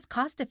 as well as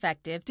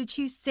cost-effective, to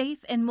choose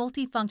safe and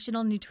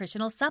multifunctional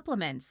nutritional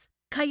supplements.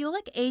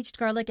 Kyolic Aged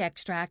Garlic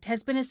Extract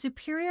has been a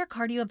superior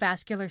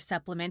cardiovascular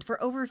supplement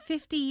for over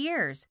 50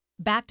 years,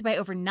 backed by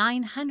over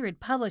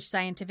 900 published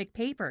scientific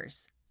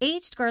papers.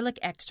 Aged garlic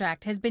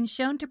extract has been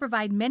shown to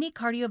provide many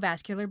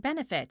cardiovascular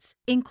benefits,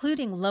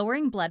 including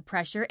lowering blood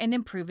pressure and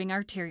improving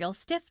arterial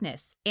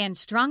stiffness, and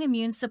strong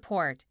immune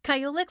support.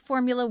 Kyolic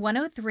Formula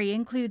 103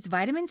 includes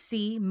vitamin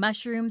C,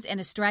 mushrooms, and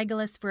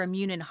astragalus for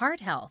immune and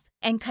heart health,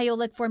 and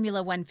Kyolic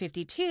Formula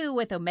 152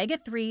 with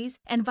omega-3s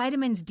and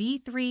vitamins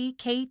D3,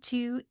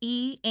 K2,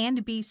 E,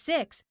 and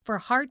B6 for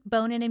heart,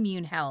 bone, and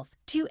immune health.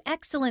 2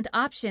 excellent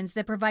options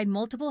that provide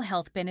multiple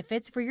health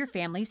benefits for your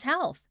family's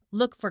health.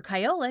 Look for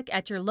Kyolic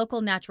at your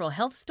local natural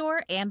health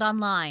store and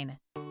online.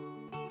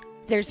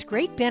 There's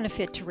great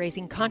benefit to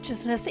raising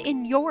consciousness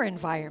in your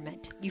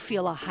environment. You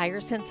feel a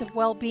higher sense of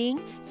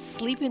well-being,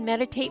 sleep and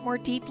meditate more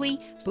deeply,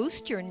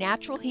 boost your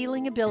natural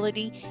healing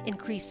ability,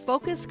 increase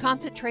focus,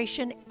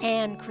 concentration,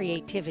 and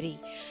creativity.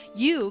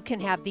 You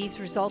can have these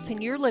results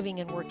in your living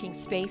and working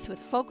space with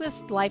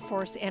Focused Life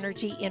Force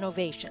Energy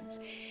Innovations.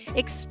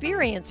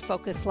 Experience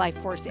Focused Life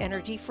Force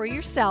Energy for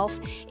yourself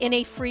in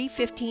a free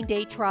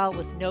 15-day trial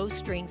with no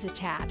strings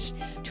attached.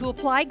 To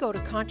apply, go to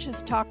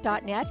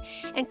ConsciousTalk.net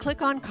and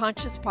click on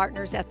Conscious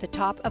Partners at the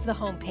top of the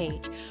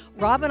homepage.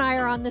 Rob and I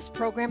are on this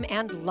program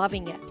and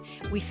loving it.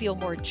 We feel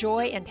more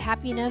joy and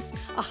happiness,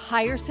 a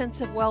higher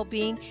sense of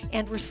well-being,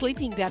 and we're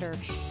sleeping better.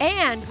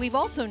 And we've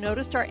also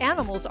noticed our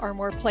animals are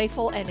more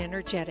playful and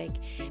energetic.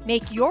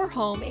 Make your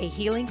home a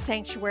healing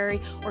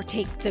sanctuary, or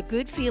take the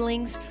good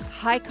feelings,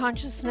 high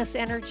consciousness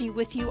energy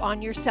with you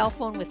on your cell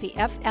phone with the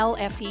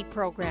FLFE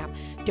program.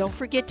 Don't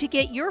forget to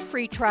get your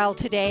free trial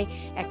today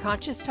at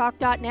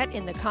ConsciousTalk.net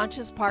in the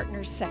Conscious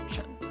Partners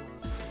section.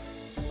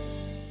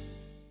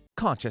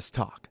 Conscious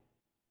Talk,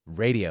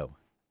 radio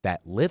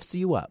that lifts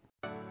you up.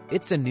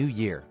 It's a new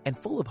year and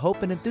full of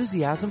hope and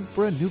enthusiasm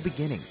for a new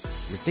beginning.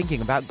 You're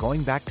thinking about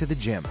going back to the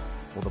gym.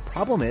 Well, the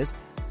problem is,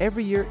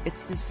 every year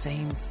it's the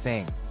same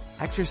thing.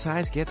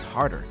 Exercise gets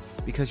harder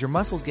because your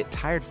muscles get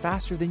tired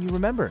faster than you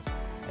remember.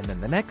 And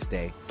then the next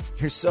day,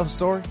 you're so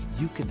sore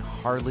you can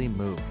hardly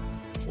move.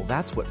 Well,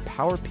 that's what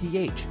Power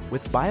pH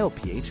with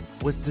BioPH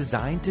was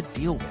designed to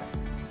deal with.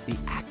 The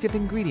active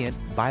ingredient,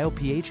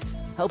 BioPH,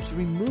 helps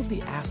remove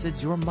the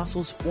acids your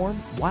muscles form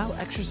while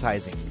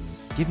exercising,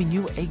 giving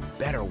you a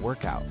better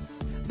workout.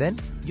 Then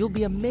you'll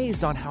be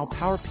amazed on how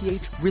Power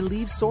pH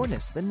relieves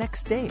soreness the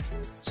next day,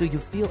 so you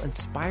feel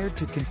inspired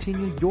to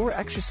continue your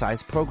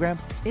exercise program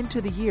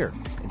into the year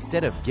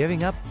instead of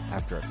giving up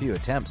after a few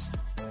attempts.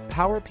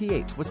 Power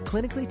pH was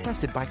clinically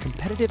tested by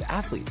competitive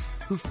athletes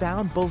who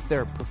found both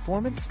their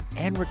performance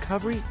and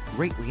recovery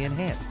greatly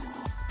enhanced.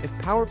 If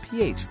Power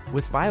pH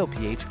with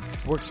BioPH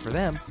works for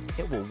them,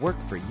 it will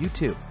work for you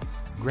too.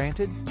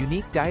 Granted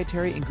unique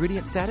dietary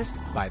ingredient status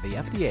by the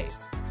FDA.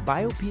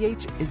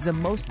 BioPH is the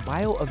most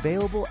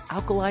bioavailable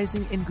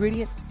alkalizing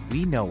ingredient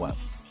we know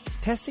of.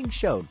 Testing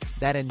showed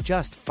that in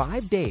just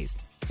 5 days,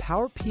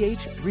 Power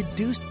pH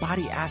reduced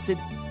body acid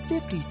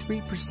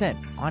 53%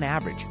 on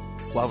average,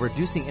 while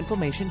reducing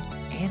inflammation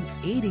and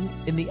aiding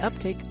in the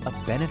uptake of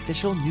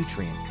beneficial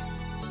nutrients.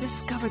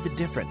 Discover the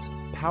difference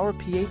Power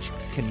pH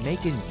can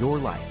make in your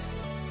life.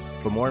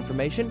 For more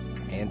information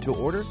and to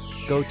order,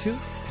 go to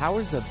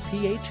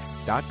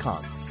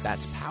powersofph.com.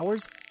 That's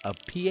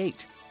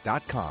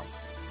powersofph.com.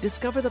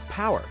 Discover the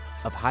power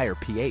of higher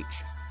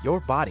pH. Your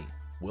body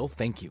will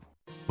thank you.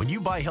 When you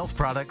buy health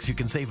products, you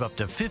can save up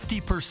to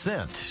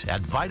 50%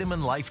 at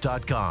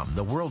vitaminlife.com,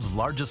 the world's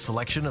largest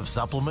selection of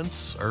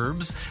supplements,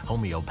 herbs,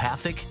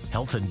 homeopathic,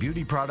 health and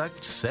beauty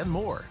products, and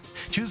more.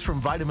 Choose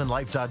from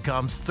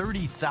vitaminlife.com's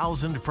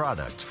 30,000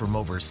 products from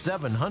over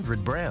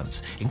 700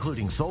 brands,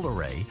 including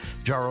Solaray,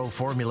 Jarrow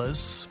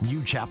Formulas,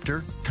 New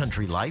Chapter,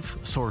 Country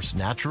Life, Source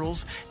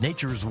Naturals,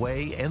 Nature's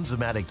Way,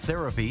 Enzymatic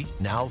Therapy,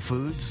 Now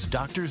Foods,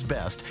 Doctor's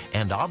Best,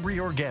 and Aubrey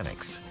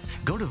Organics.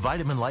 Go to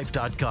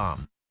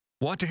vitaminlife.com.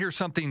 Want to hear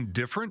something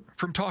different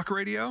from talk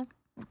radio?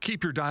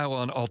 Keep your dial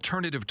on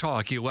Alternative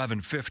Talk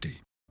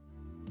 1150.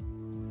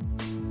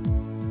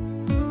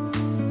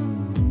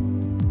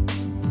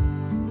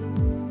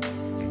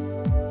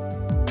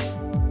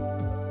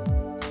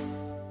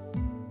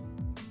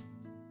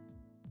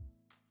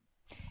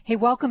 Hey,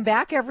 welcome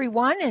back,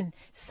 everyone, and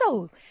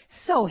so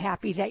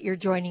happy that you're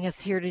joining us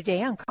here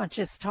today on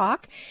Conscious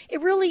Talk.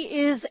 It really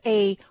is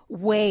a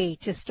way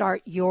to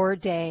start your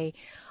day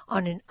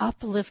on an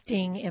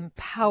uplifting,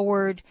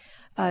 empowered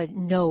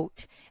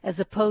note, as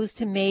opposed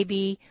to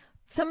maybe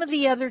some of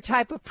the other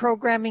type of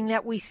programming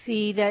that we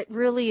see that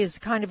really is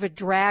kind of a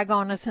drag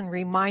on us and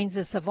reminds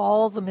us of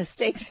all the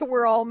mistakes that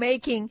we're all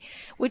making,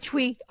 which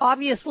we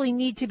obviously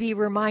need to be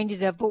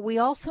reminded of, but we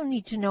also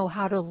need to know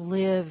how to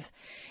live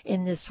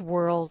in this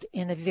world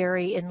in a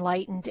very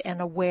enlightened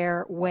and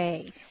aware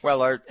way.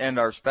 Well,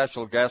 our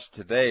special guest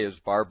today is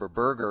Barbara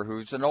Berger,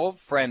 who's an old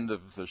friend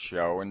of the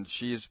show, and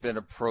she's been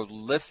a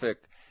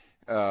prolific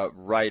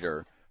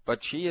writer,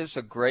 but she is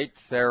a great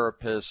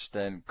therapist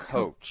and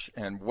coach.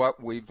 And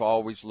what we've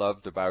always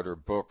loved about her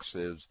books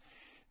is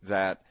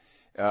that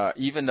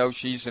even though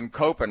she's in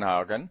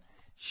Copenhagen,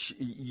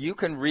 you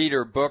can read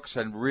her books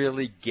and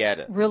really get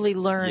it. Really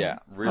learn. Yeah,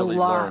 really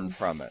learn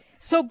from it.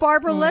 So,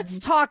 Barbara, let's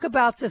talk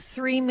about the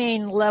three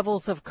main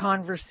levels of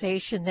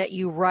conversation that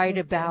you write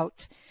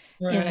about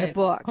in the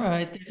book.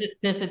 Right.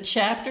 There's a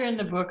chapter in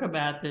the book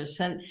about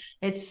this, and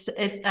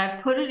I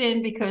put it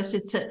in because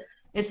it's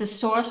a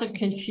source of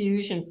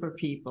confusion for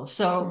people.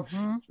 So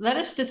let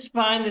us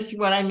define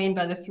what I mean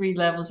by the three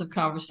levels of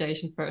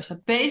conversation first. A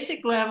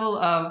basic level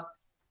of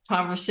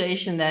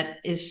conversation that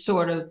is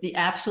sort of the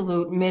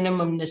absolute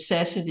minimum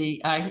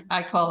necessity.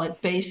 I call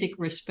it basic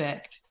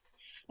respect.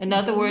 In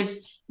other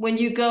words, when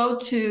you go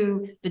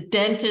to the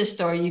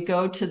dentist, or you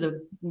go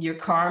to your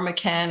car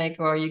mechanic,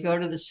 or you go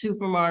to the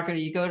supermarket, or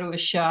you go to a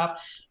shop,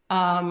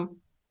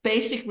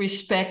 basic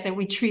respect that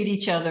we treat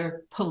each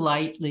other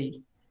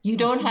politely. You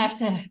don't have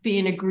to be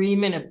in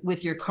agreement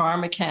with your car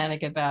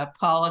mechanic about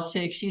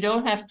politics. You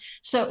don't have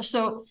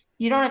so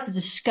you don't have to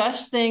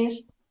discuss things,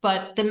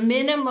 but the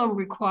minimum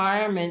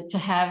requirement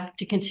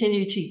to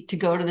continue to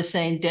go to the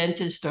same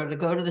dentist or to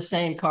go to the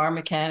same car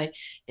mechanic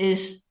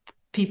is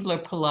people are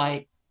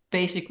polite,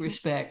 basic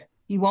respect.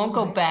 You won't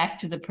go back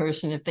to the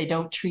person if they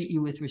don't treat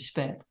you with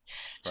respect.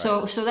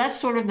 Right. So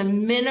that's sort of the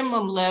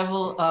minimum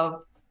level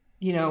of,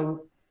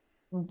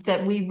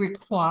 that we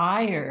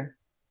require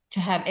to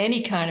have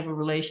any kind of a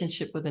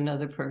relationship with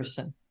another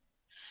person.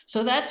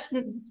 So that's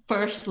the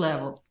first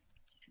level.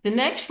 The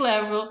next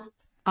level,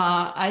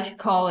 I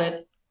call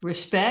it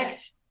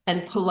respect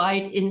and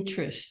polite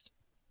interest.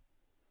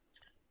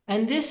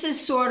 And this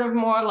is sort of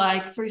more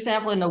like, for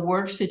example, in a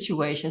work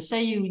situation,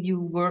 say you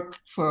work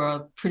for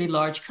a pretty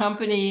large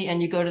company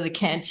and you go to the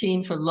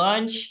canteen for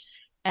lunch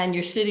and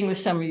you're sitting with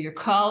some of your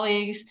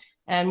colleagues,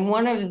 and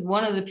one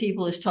of the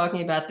people is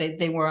talking about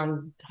they were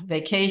on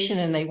vacation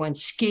and they went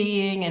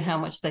skiing and how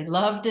much they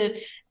loved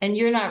it. And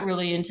you're not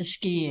really into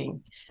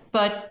skiing,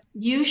 but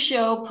you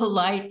show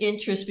polite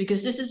interest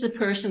because this is a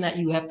person that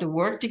you have to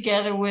work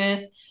together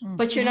with,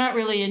 but you're not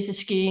really into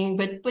skiing,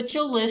 but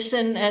you'll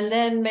listen. And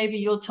then maybe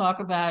you'll talk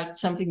about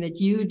something that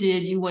you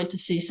did. You went to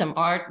see some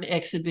art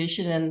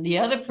exhibition and the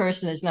other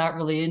person is not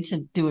really into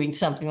doing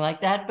something like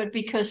that, but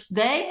because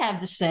they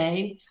have the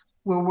same,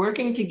 we're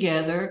working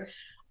together,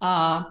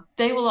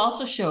 they will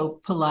also show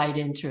polite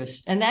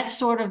interest. And that's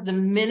sort of the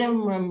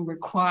minimum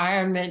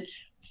requirement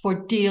for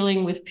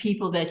dealing with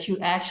people that you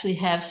actually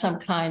have some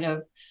kind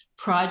of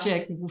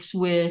project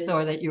with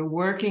or that you're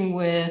working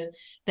with,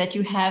 that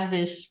you have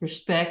this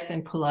respect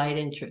and polite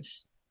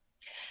interest.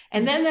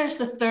 And then there's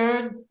the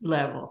third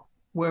level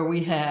where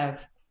we have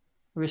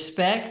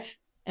respect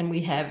and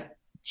we have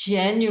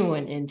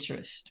genuine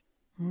interest.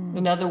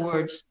 In other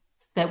words,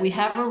 that we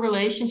have a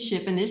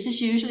relationship, and this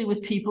is usually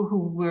with people who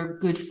we're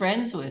good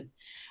friends with.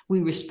 We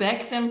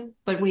respect them,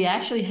 but we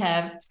actually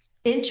have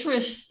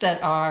interests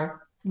that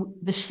are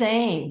the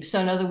same. So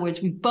in other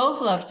words, we both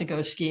love to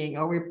go skiing,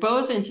 or we're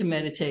both into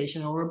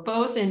meditation, or we're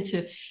both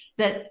into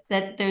that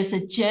there's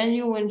a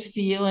genuine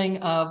feeling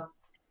of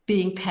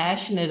being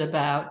passionate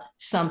about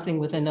something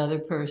with another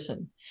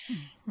person.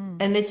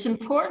 And it's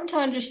important to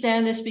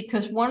understand this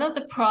because one of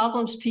the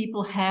problems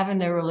people have in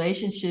their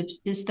relationships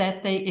is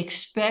that they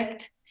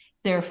expect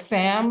their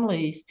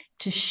families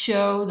to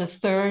show the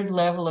third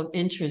level of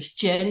interest,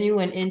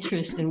 genuine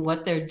interest in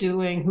what they're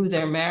doing, who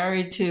they're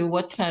married to,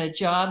 what kind of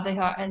job they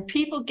are. And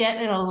people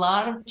get in a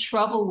lot of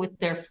trouble with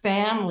their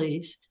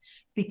families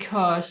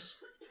because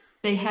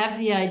they have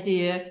the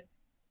idea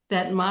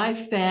that my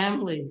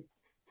family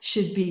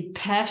should be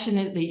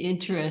passionately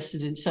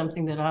interested in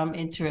something that I'm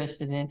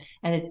interested in,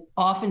 and it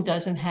often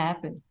doesn't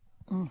happen.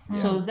 Mm-hmm.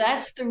 So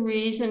that's the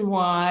reason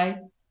why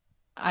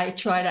I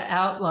try to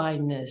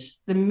outline this.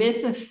 The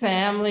myth of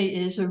family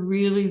is a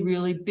really,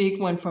 really big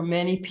one for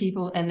many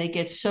people, and they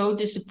get so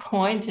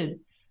disappointed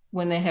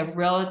when they have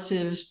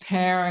relatives,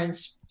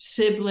 parents,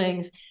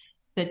 siblings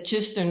that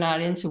just are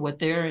not into what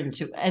they're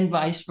into, and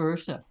vice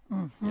versa.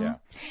 Mm-hmm.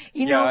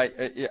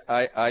 Yeah.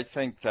 I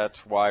think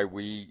that's why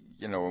we,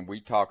 and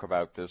we talk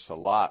about this a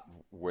lot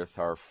with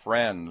our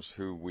friends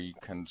who we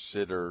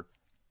consider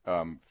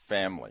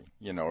family.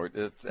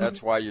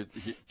 That's why you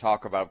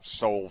talk about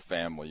soul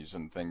families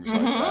and things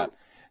like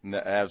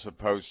that, as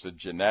opposed to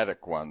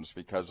genetic ones,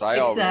 because I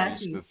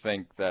always used to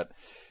think that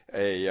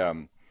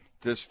a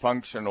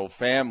dysfunctional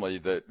family,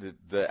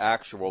 the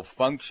actual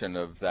function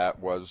of that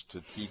was to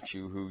teach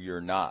you who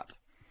you're not.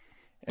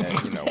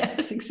 And,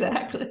 yes,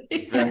 exactly.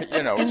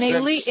 And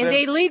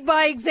they lead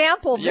by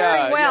example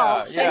very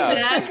well. Yeah,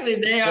 exactly.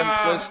 They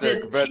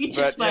simplistic, are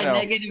teachers by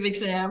negative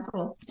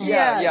example.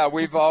 Yeah.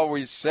 We've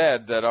always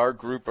said that our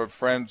group of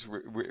friends,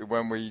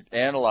 when we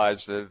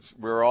analyzed it,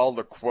 we're all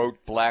the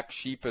quote black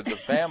sheep of the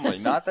family.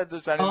 Not that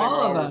there's anything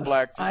wrong with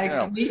black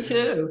sheep. Me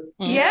too.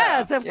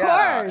 Yes, of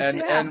course.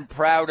 And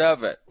proud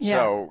of it. Yeah.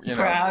 So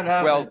proud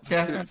of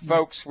it.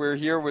 Folks, we're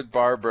here with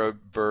Barbara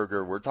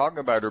Berger. We're talking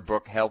about her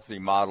book, Healthy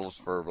Models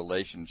for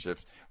Relationships.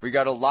 We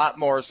got a lot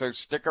more, so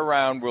stick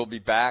around. We'll be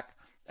back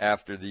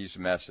after these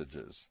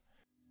messages.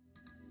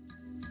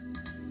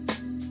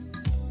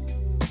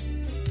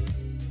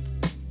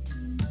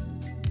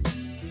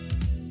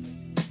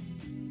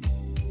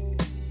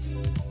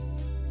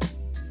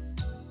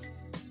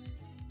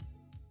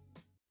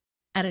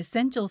 At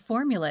Essential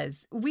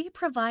Formulas, we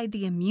provide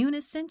the immune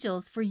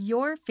essentials for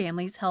your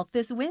family's health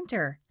this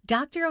winter.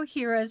 Dr.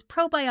 Ohhira's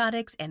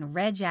Probiotics and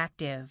Reg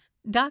Active.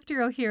 Dr.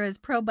 Ohhira's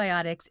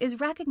Probiotics is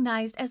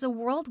recognized as a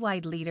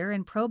worldwide leader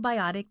in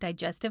probiotic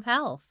digestive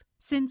health.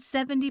 Since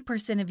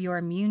 70% of your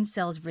immune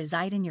cells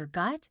reside in your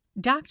gut,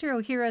 Dr.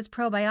 Ohhira's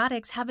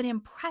Probiotics have an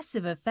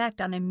impressive effect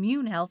on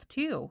immune health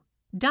too.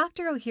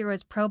 Dr.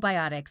 Ohhira's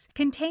Probiotics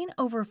contain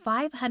over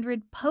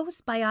 500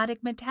 postbiotic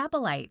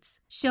metabolites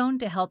shown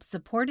to help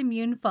support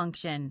immune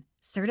function.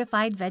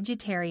 Certified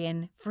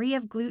vegetarian, free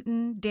of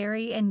gluten,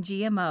 dairy, and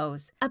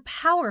GMOs, a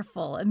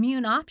powerful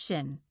immune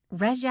option.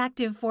 Reg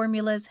Active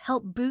formulas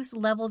help boost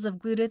levels of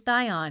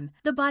glutathione,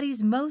 the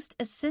body's most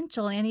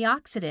essential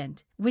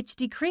antioxidant, which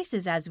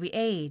decreases as we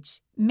age.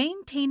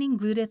 Maintaining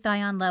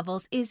glutathione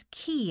levels is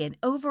key in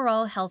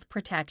overall health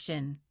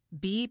protection.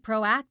 Be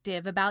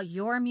proactive about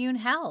your immune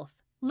health.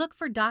 Look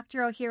for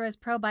Dr. Ohhira's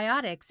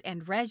Probiotics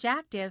and Reg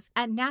Active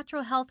at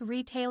natural health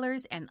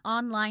retailers and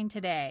online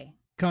today.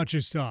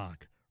 Conscious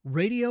Talk,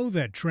 radio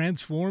that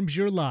transforms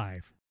your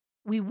life.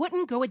 We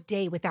wouldn't go a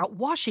day without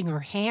washing our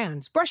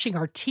hands, brushing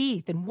our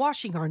teeth, and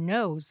washing our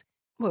nose.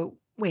 Whoa,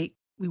 wait,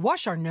 we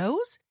wash our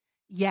nose?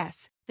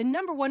 Yes, the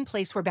number one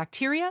place where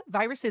bacteria,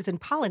 viruses, and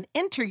pollen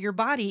enter your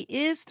body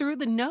is through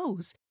the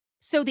nose.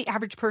 So the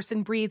average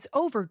person breathes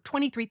over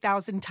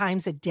 23,000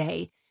 times a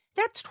day.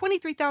 That's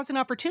 23,000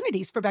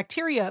 opportunities for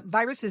bacteria,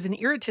 viruses, and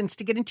irritants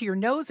to get into your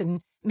nose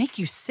and make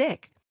you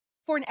sick.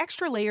 For an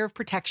extra layer of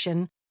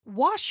protection,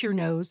 wash your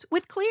nose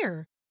with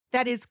Xlear.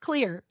 That is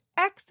Xlear,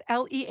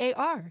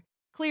 Xlear.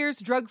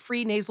 Xlear's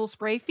drug-free nasal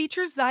spray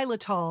features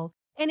xylitol,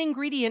 an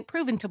ingredient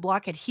proven to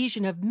block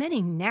adhesion of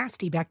many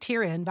nasty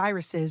bacteria and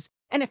viruses,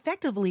 and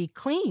effectively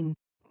clean.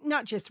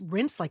 Not just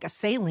rinse like a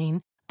saline,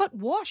 but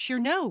wash your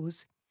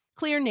nose.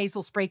 Xlear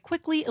nasal spray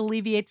quickly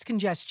alleviates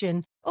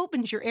congestion,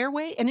 opens your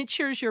airway, and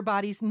ensures your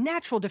body's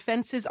natural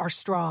defenses are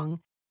strong.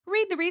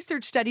 Read the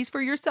research studies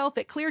for yourself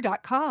at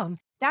Xlear.com.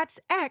 That's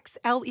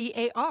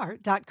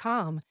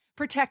Xlear.com.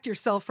 Protect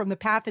yourself from the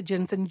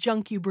pathogens and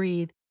junk you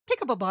breathe.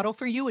 Pick up a bottle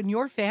for you and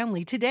your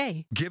family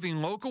today.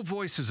 Giving local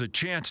voices a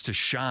chance to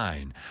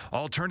shine.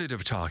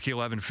 Alternative Talk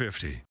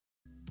 1150.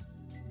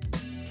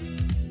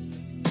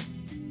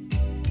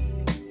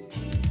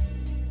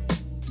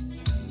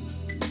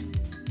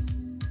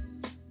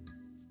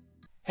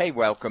 Hey,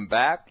 welcome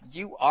back.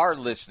 You are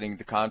listening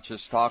to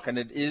Conscious Talk, and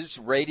it is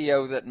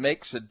radio that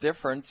makes a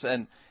difference.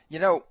 And,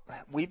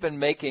 we've been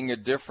making a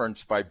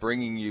difference by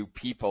bringing you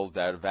people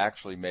that have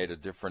actually made a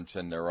difference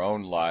in their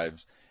own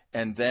lives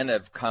and then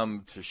have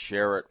come to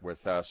share it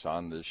with us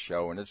on this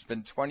show. And it's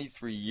been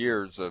 23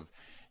 years of,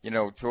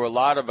 to a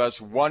lot of us,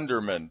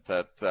 wonderment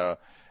that,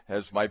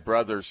 as my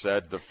brother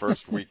said the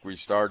first week we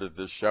started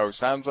this show,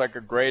 sounds like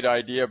a great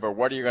idea, but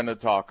what are you going to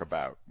talk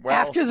about? Well,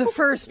 after the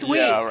first week.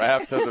 Yeah,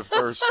 after the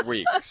first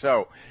week.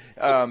 So,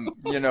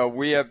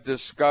 we have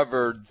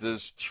discovered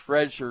this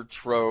treasure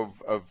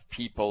trove of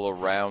people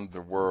around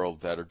the world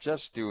that are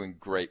just doing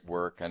great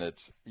work, and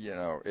it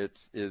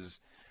is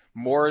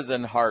more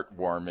than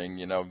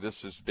heartwarming.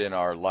 This has been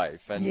our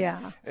life. And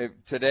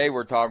today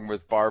we're talking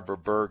with Barbara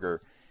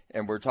Berger.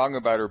 and we're talking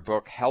about her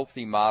book,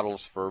 Healthy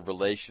Models for a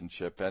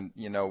Relationship. And,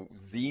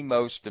 the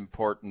most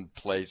important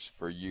place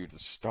for you to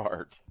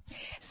start.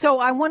 So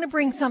I want to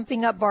bring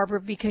something up, Barbara,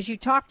 because you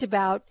talked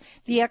about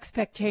the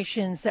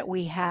expectations that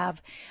we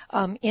have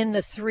in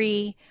the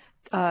three,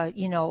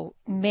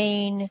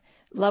 main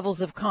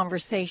levels of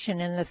conversation.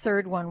 And the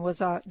third one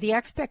was the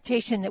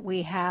expectation that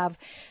we have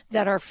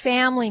that our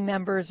family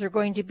members are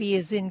going to be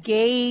as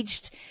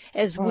engaged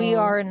as we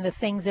are in the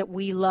things that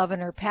we love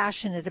and are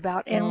passionate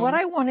about. And what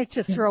I wanted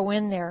to throw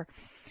in there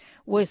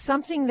was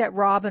something that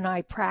Rob and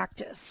I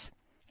practice,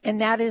 and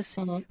that is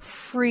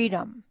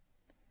freedom.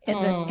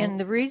 And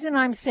the reason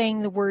I'm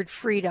saying the word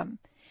freedom,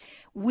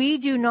 we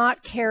do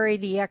not carry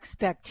the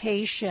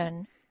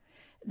expectation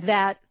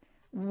that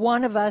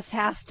one of us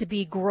has to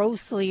be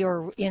grossly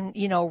or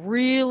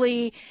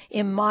really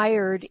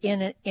mired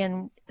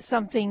in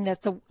something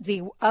that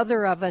the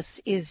other of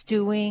us is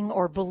doing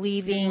or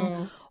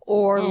believing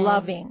or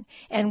loving.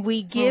 And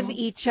we give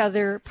each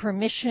other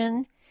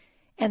permission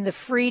and the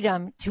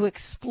freedom to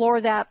explore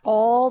that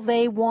all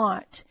they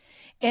want.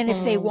 And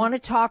if they want to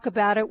talk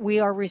about it, we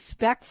are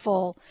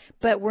respectful,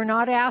 but we're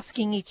not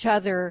asking each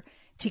other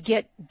to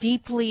get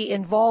deeply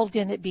involved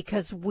in it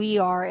because we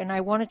are. And I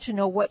wanted to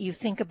know what you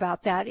think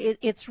about that.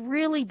 It's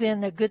really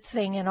been a good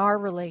thing in our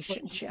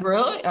relationship.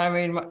 Really? I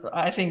mean,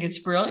 I think it's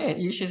brilliant.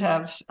 You should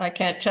have, I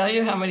can't tell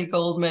you how many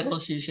gold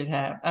medals you should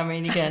have. I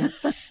mean, again,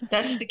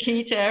 that's the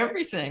key to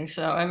everything.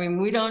 So, I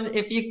mean,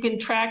 if you can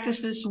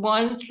practice this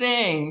one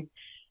thing,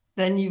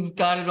 then you've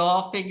got it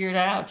all figured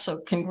out. So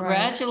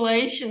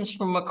congratulations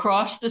from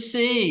across the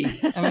sea.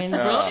 I mean,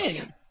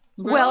 brilliant.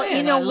 Well,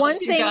 one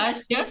thing, you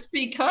guys, just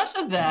because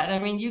of that. I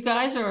mean, you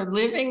guys are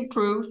living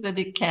proof that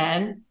it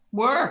can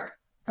work.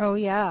 Oh,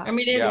 yeah. I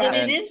mean,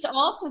 it is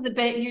also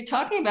you're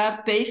talking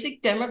about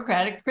basic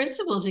democratic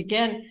principles.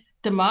 Again,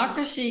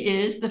 democracy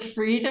is the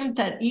freedom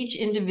that each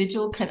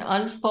individual can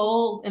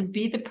unfold and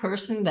be the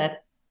person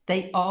that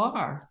they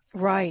are.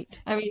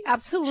 Right. I mean,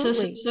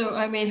 absolutely. So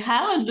I mean,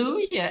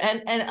 hallelujah.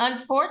 And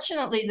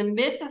unfortunately, the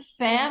myth of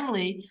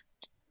family,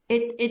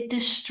 it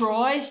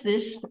destroys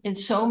this in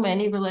so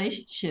many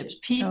relationships.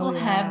 People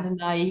have the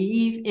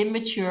naive,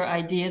 immature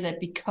idea that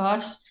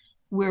because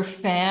we're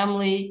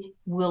family,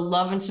 we'll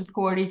love and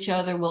support each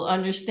other, we'll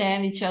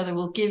understand each other,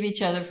 we'll give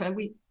each other.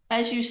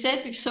 As you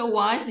said so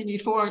wisely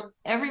before,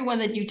 everyone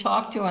that you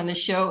talked to on the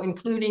show,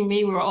 including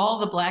me, we're all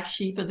the black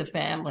sheep of the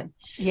family.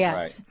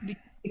 Yes. Right.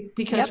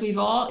 Because we've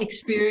all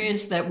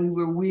experienced that we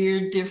were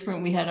weird,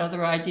 different, we had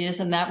other ideas,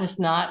 and that was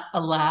not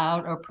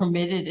allowed or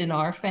permitted in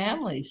our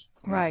families.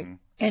 Right.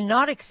 And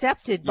not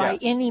accepted by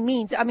any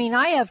means. I mean,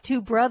 I have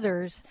two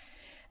brothers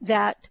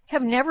that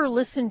have never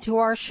listened to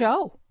our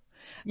show.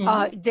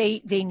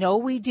 They know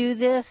we do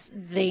this.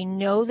 They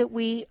know that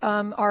we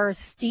are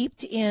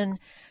steeped in,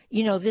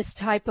 this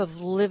type of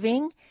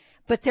living,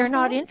 but they're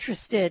not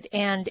interested.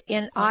 And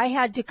I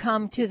had to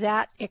come to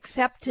that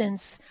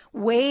acceptance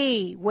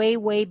way, way,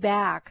 way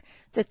back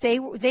that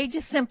they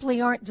just simply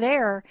aren't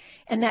there.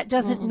 And that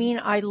doesn't mean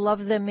I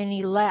love them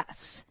any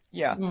less.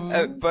 Yeah,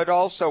 but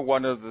also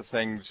one of the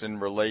things in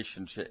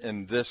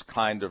this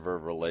kind of a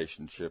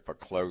relationship, a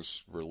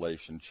close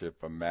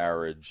relationship, a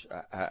marriage,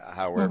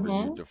 however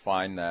you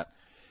define that,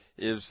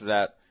 is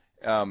that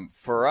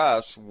for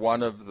us,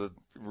 one of the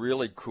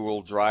really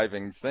cool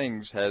driving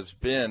things has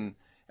been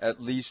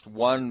at least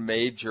one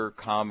major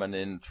common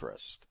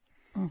interest.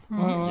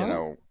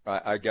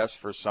 I guess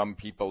for some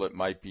people it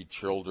might be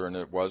children.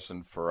 It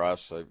wasn't for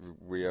us.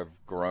 We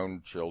have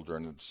grown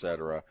children,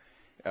 etc.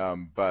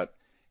 But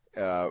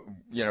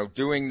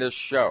doing this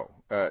show,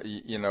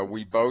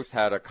 we both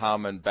had a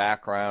common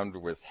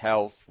background with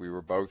health. We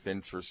were both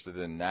interested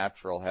in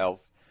natural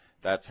health.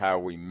 That's how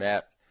we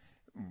met.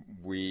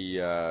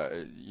 We,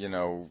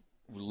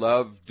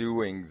 love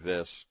doing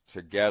this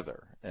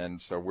together.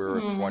 And so we're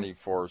a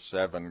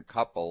 24/7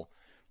 couple,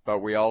 but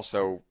we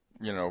also,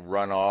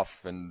 run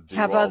off and do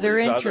have all other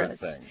these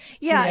interests. Other things.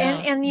 Yeah.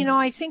 And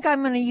I think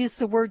I'm going to use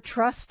the word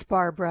trust,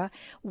 Barbara.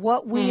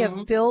 What we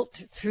have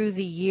built through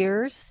the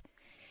years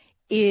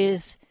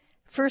is,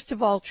 first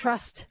of all,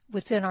 trust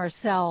within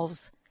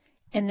ourselves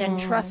and then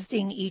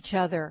trusting each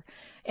other.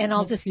 And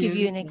I'll just give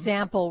you an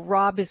example.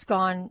 Rob has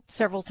gone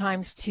several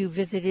times to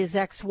visit his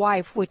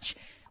ex-wife, which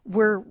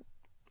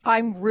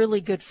I'm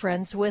really good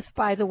friends with,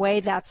 by the way.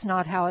 That's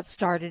not how it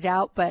started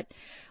out, but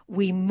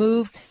we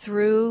moved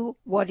through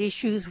what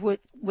issues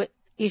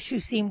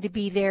seemed to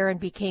be there and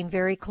became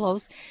very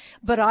close.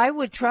 But I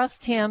would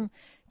trust him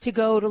to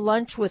go to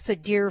lunch with a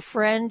dear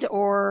friend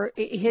or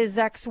his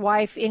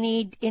ex-wife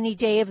any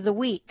day of the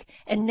week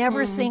and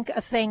never think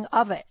a thing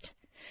of it.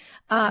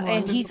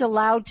 And he's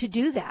allowed to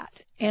do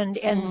that. And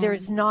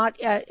there's not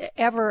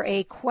ever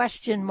a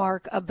question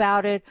mark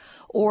about it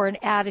or an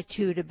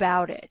attitude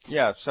about it.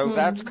 Yeah, so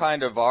that's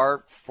kind of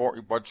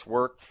what's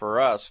worked for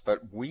us.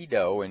 But we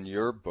know in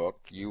your book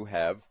you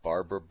have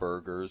Barbara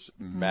Berger's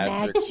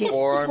magic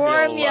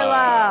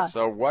formula.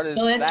 So what is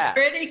that? It's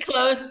pretty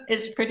close.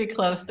 It's pretty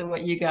close to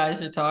what you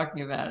guys are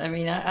talking about. I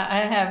mean, I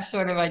have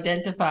sort of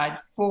identified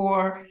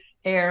 4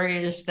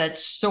 areas that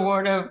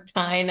sort of,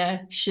 kind of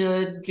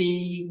should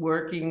be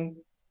working,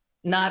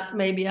 not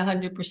maybe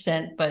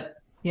 100%, but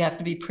you have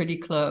to be pretty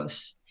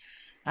close.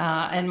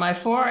 And my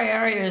 4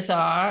 areas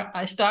are,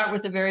 I start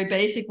with the very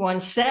basic one,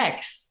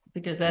 sex,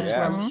 because that's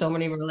where so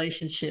many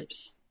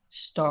relationships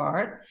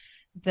start,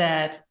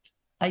 that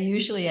I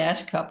usually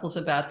ask couples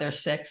about their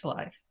sex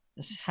life.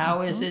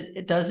 How is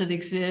it? Does it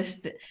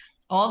exist?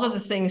 All of the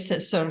things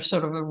that sort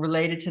of are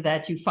related to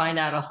that, you find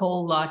out a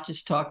whole lot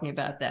just talking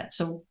about that.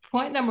 So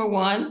point number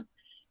 1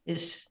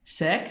 is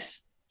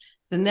sex.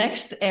 The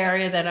next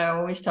area that I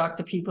always talk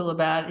to people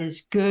about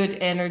is good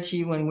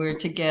energy when we're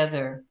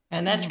together.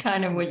 And that's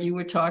kind of what you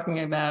were talking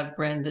about,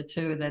 Brenda,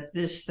 too,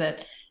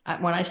 that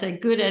when I say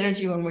good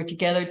energy when we're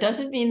together, it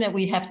doesn't mean that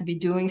we have to be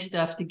doing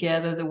stuff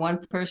together. The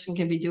one person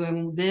can be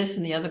doing this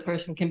and the other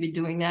person can be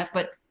doing that.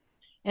 But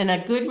in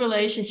a good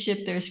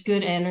relationship, there's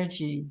good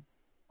energy.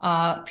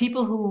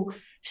 People who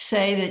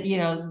say that,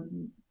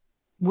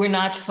 we're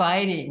not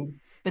fighting,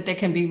 but there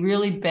can be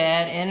really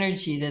bad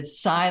energy,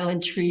 that's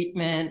silent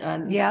treatment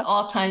and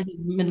all kinds of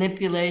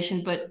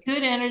manipulation. But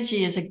good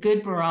energy is a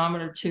good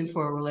barometer, too,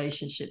 for a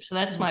relationship. So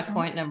that's my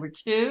point number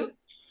 2.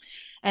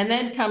 And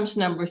then comes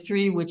number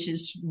 3, which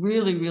is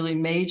really, really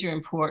major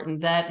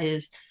important. That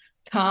is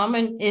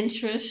common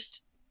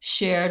interest,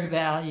 shared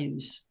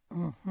values.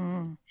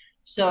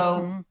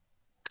 So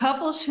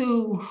couples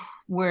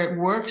where it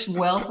works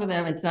well for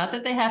them, it's not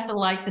that they have to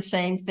like the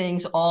same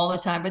things all the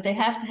time, but they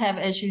have to have,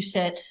 as you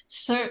said,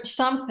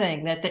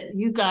 something that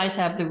you guys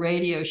have the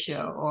radio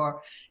show,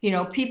 or,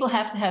 people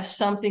have to have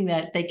something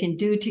that they can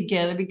do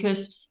together,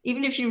 because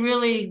even if you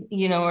really,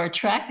 are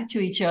attracted to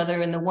each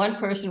other and the one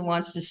person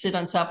wants to sit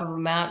on top of a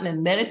mountain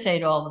and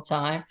meditate all the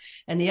time,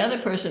 and the other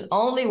person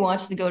only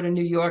wants to go to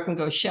New York and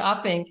go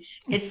shopping,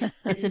 it's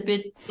a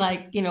bit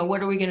like,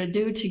 what are we going to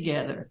do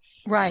together?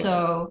 Right.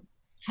 So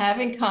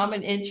having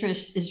common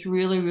interests is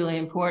really, really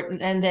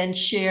important. And then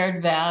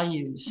shared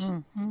values.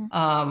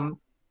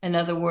 In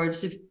other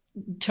words, in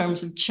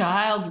terms of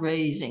child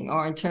raising,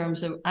 or in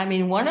terms of,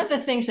 one of the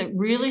things that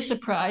really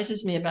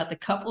surprises me about the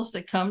couples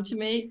that come to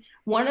me,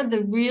 one of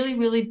the really,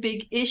 really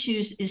big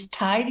issues is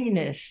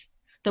tidiness.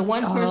 The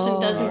one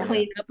person doesn't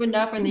clean up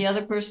enough and the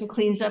other person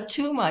cleans up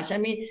too much.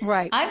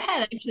 I've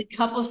had actually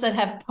couples that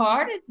have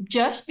parted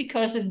just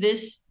because of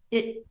this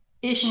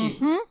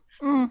issue.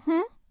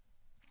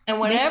 And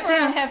whenever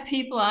I have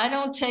people, I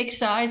don't take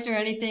sides or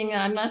anything.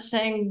 I'm not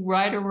saying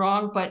right or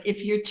wrong, but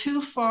if you're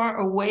too far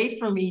away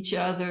from each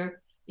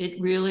other, it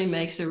really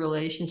makes a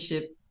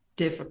relationship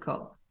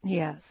difficult.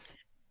 Yes.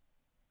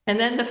 And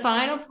then the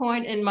final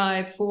point in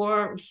my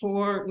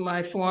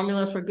my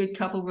formula for good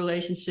couple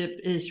relationship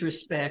is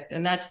respect.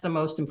 And that's the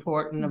most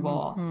important of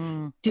all.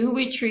 Do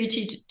we treat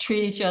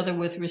each other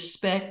with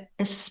respect,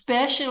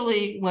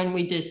 especially when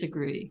we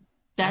disagree?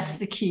 That's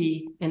the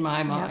key in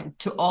my mind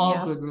to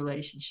all good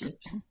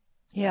relationships.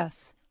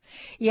 Yes.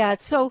 Yeah.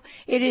 So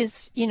it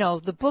is,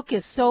 the book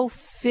is so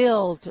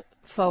filled,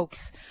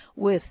 folks,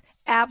 with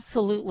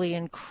absolutely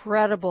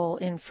incredible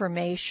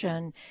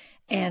information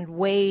and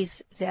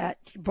ways that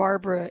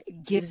Barbara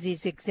gives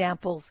these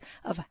examples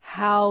of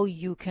how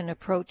you can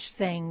approach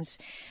things.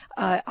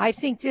 I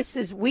think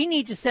we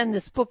need to send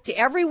this book to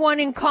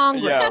everyone in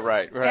Congress. Yeah,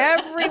 right.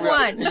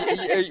 Everyone.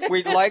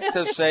 We'd like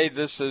to say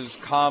this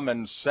is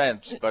common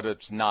sense, but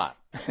it's not.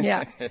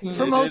 Yeah,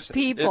 for most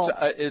people.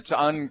 It's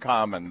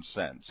uncommon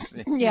sense.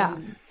 Yeah.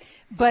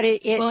 But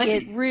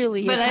it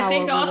really is. But I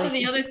think also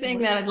the other thing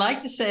that I'd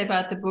like to say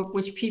about the book,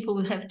 which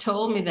people have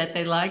told me that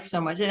they like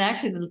so much, and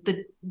actually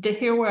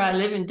here where I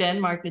live in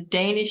Denmark, the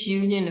Danish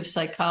Union of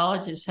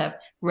Psychologists have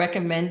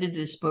recommended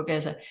this book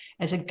as a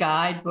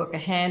guidebook, a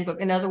handbook.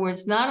 In other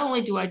words, not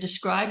only do I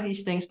describe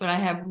these things, but I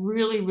have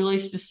really, really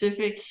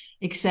specific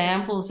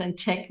examples and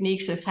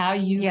techniques of how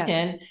you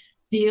can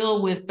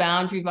deal with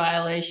boundary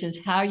violations,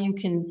 how you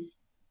can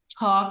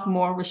talk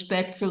more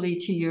respectfully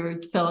to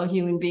your fellow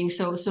human beings.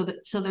 So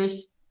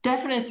there's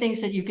definite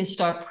things that you can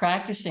start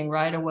practicing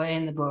right away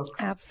in the book.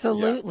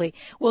 Absolutely.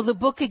 Yeah. Well, the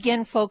book,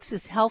 again, folks,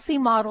 is Healthy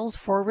Models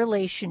for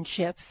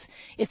Relationships.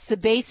 It's the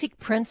basic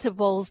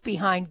principles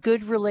behind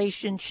good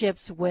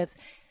relationships with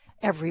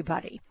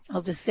everybody.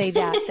 I'll just say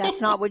that.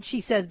 That's not what she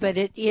says, but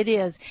it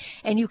is.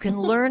 And you can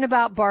learn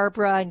about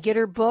Barbara and get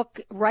her book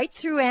right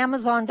through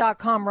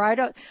Amazon.com,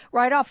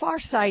 right off our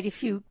site.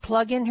 If you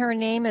plug in her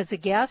name as a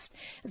guest,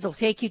 it'll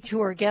take you to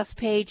her guest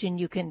page, and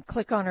you can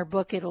click on her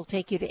book. It'll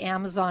take you to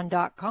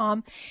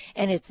Amazon.com.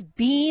 And it's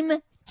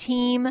beamteam.com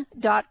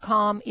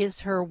is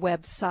her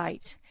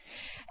website.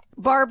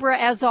 Barbara,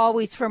 as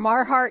always, from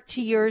our heart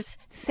to yours,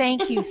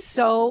 thank you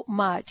so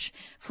much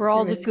for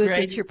all the good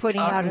that you're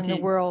putting out in the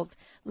world.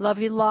 Love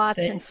you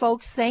lots. And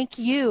folks, thank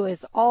you,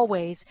 as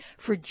always,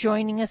 for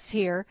joining us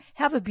here.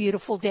 Have a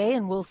beautiful day,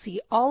 and we'll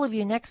see all of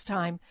you next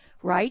time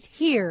right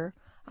here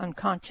on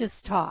Conscious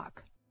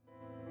Talk.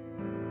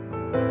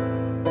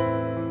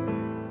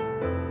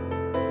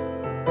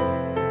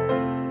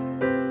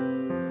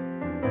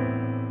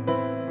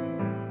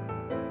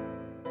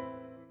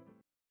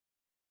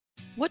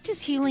 What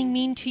does healing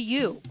mean to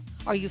you?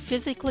 Are you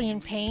physically in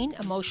pain,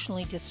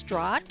 emotionally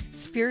distraught,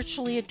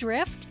 spiritually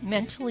adrift,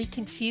 mentally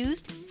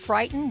confused,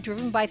 frightened,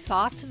 driven by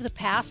thoughts of the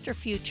past or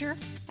future?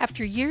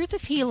 After years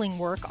of healing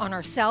work on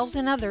ourselves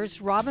and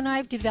others, Rob and I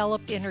have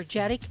developed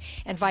energetic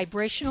and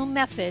vibrational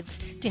methods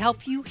to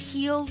help you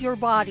heal your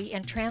body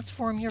and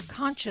transform your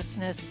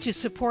consciousness to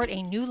support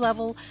a new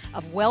level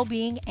of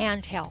well-being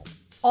and health.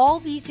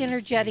 All these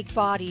energetic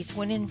bodies,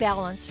 when in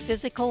balance,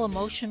 physical,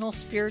 emotional,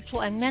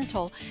 spiritual, and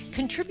mental,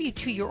 contribute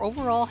to your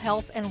overall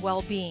health and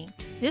well-being.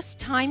 This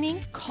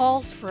timing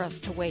calls for us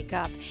to wake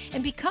up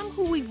and become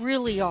who we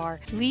really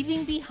are,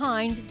 leaving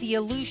behind the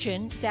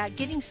illusion that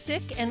getting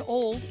sick and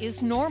old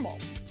is normal.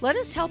 Let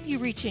us help you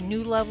reach a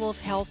new level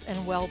of health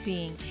and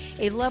well-being,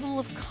 a level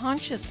of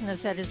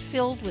consciousness that is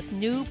filled with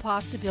new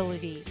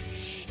possibilities.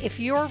 If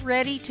you're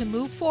ready to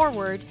move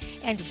forward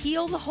and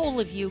heal the whole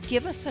of you,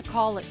 give us a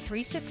call at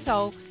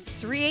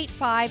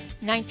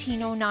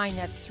 360-385-1909.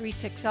 That's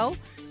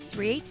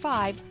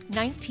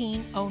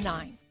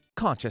 360-385-1909.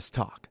 Conscious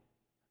Talk.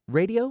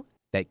 Radio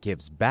that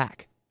gives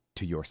back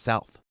to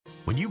yourself.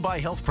 When you buy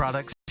health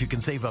products, you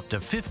can save up to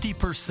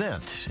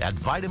 50% at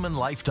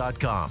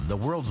vitaminlife.com, the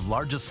world's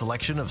largest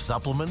selection of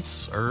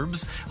supplements,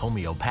 herbs,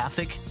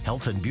 homeopathic,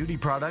 health and beauty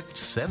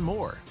products, and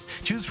more.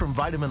 Choose from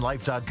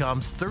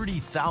vitaminlife.com's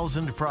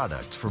 30,000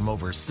 products from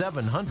over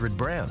 700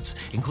 brands,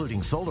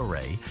 including Solar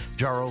Ray,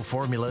 Jarrow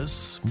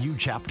Formulas, New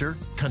Chapter,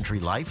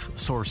 Country Life,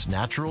 Source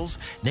Naturals,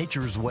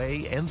 Nature's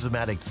Way,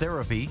 Enzymatic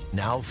Therapy,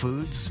 Now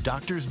Foods,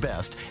 Doctor's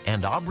Best,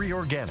 and Aubrey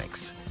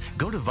Organics.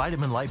 Go to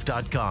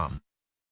vitaminlife.com.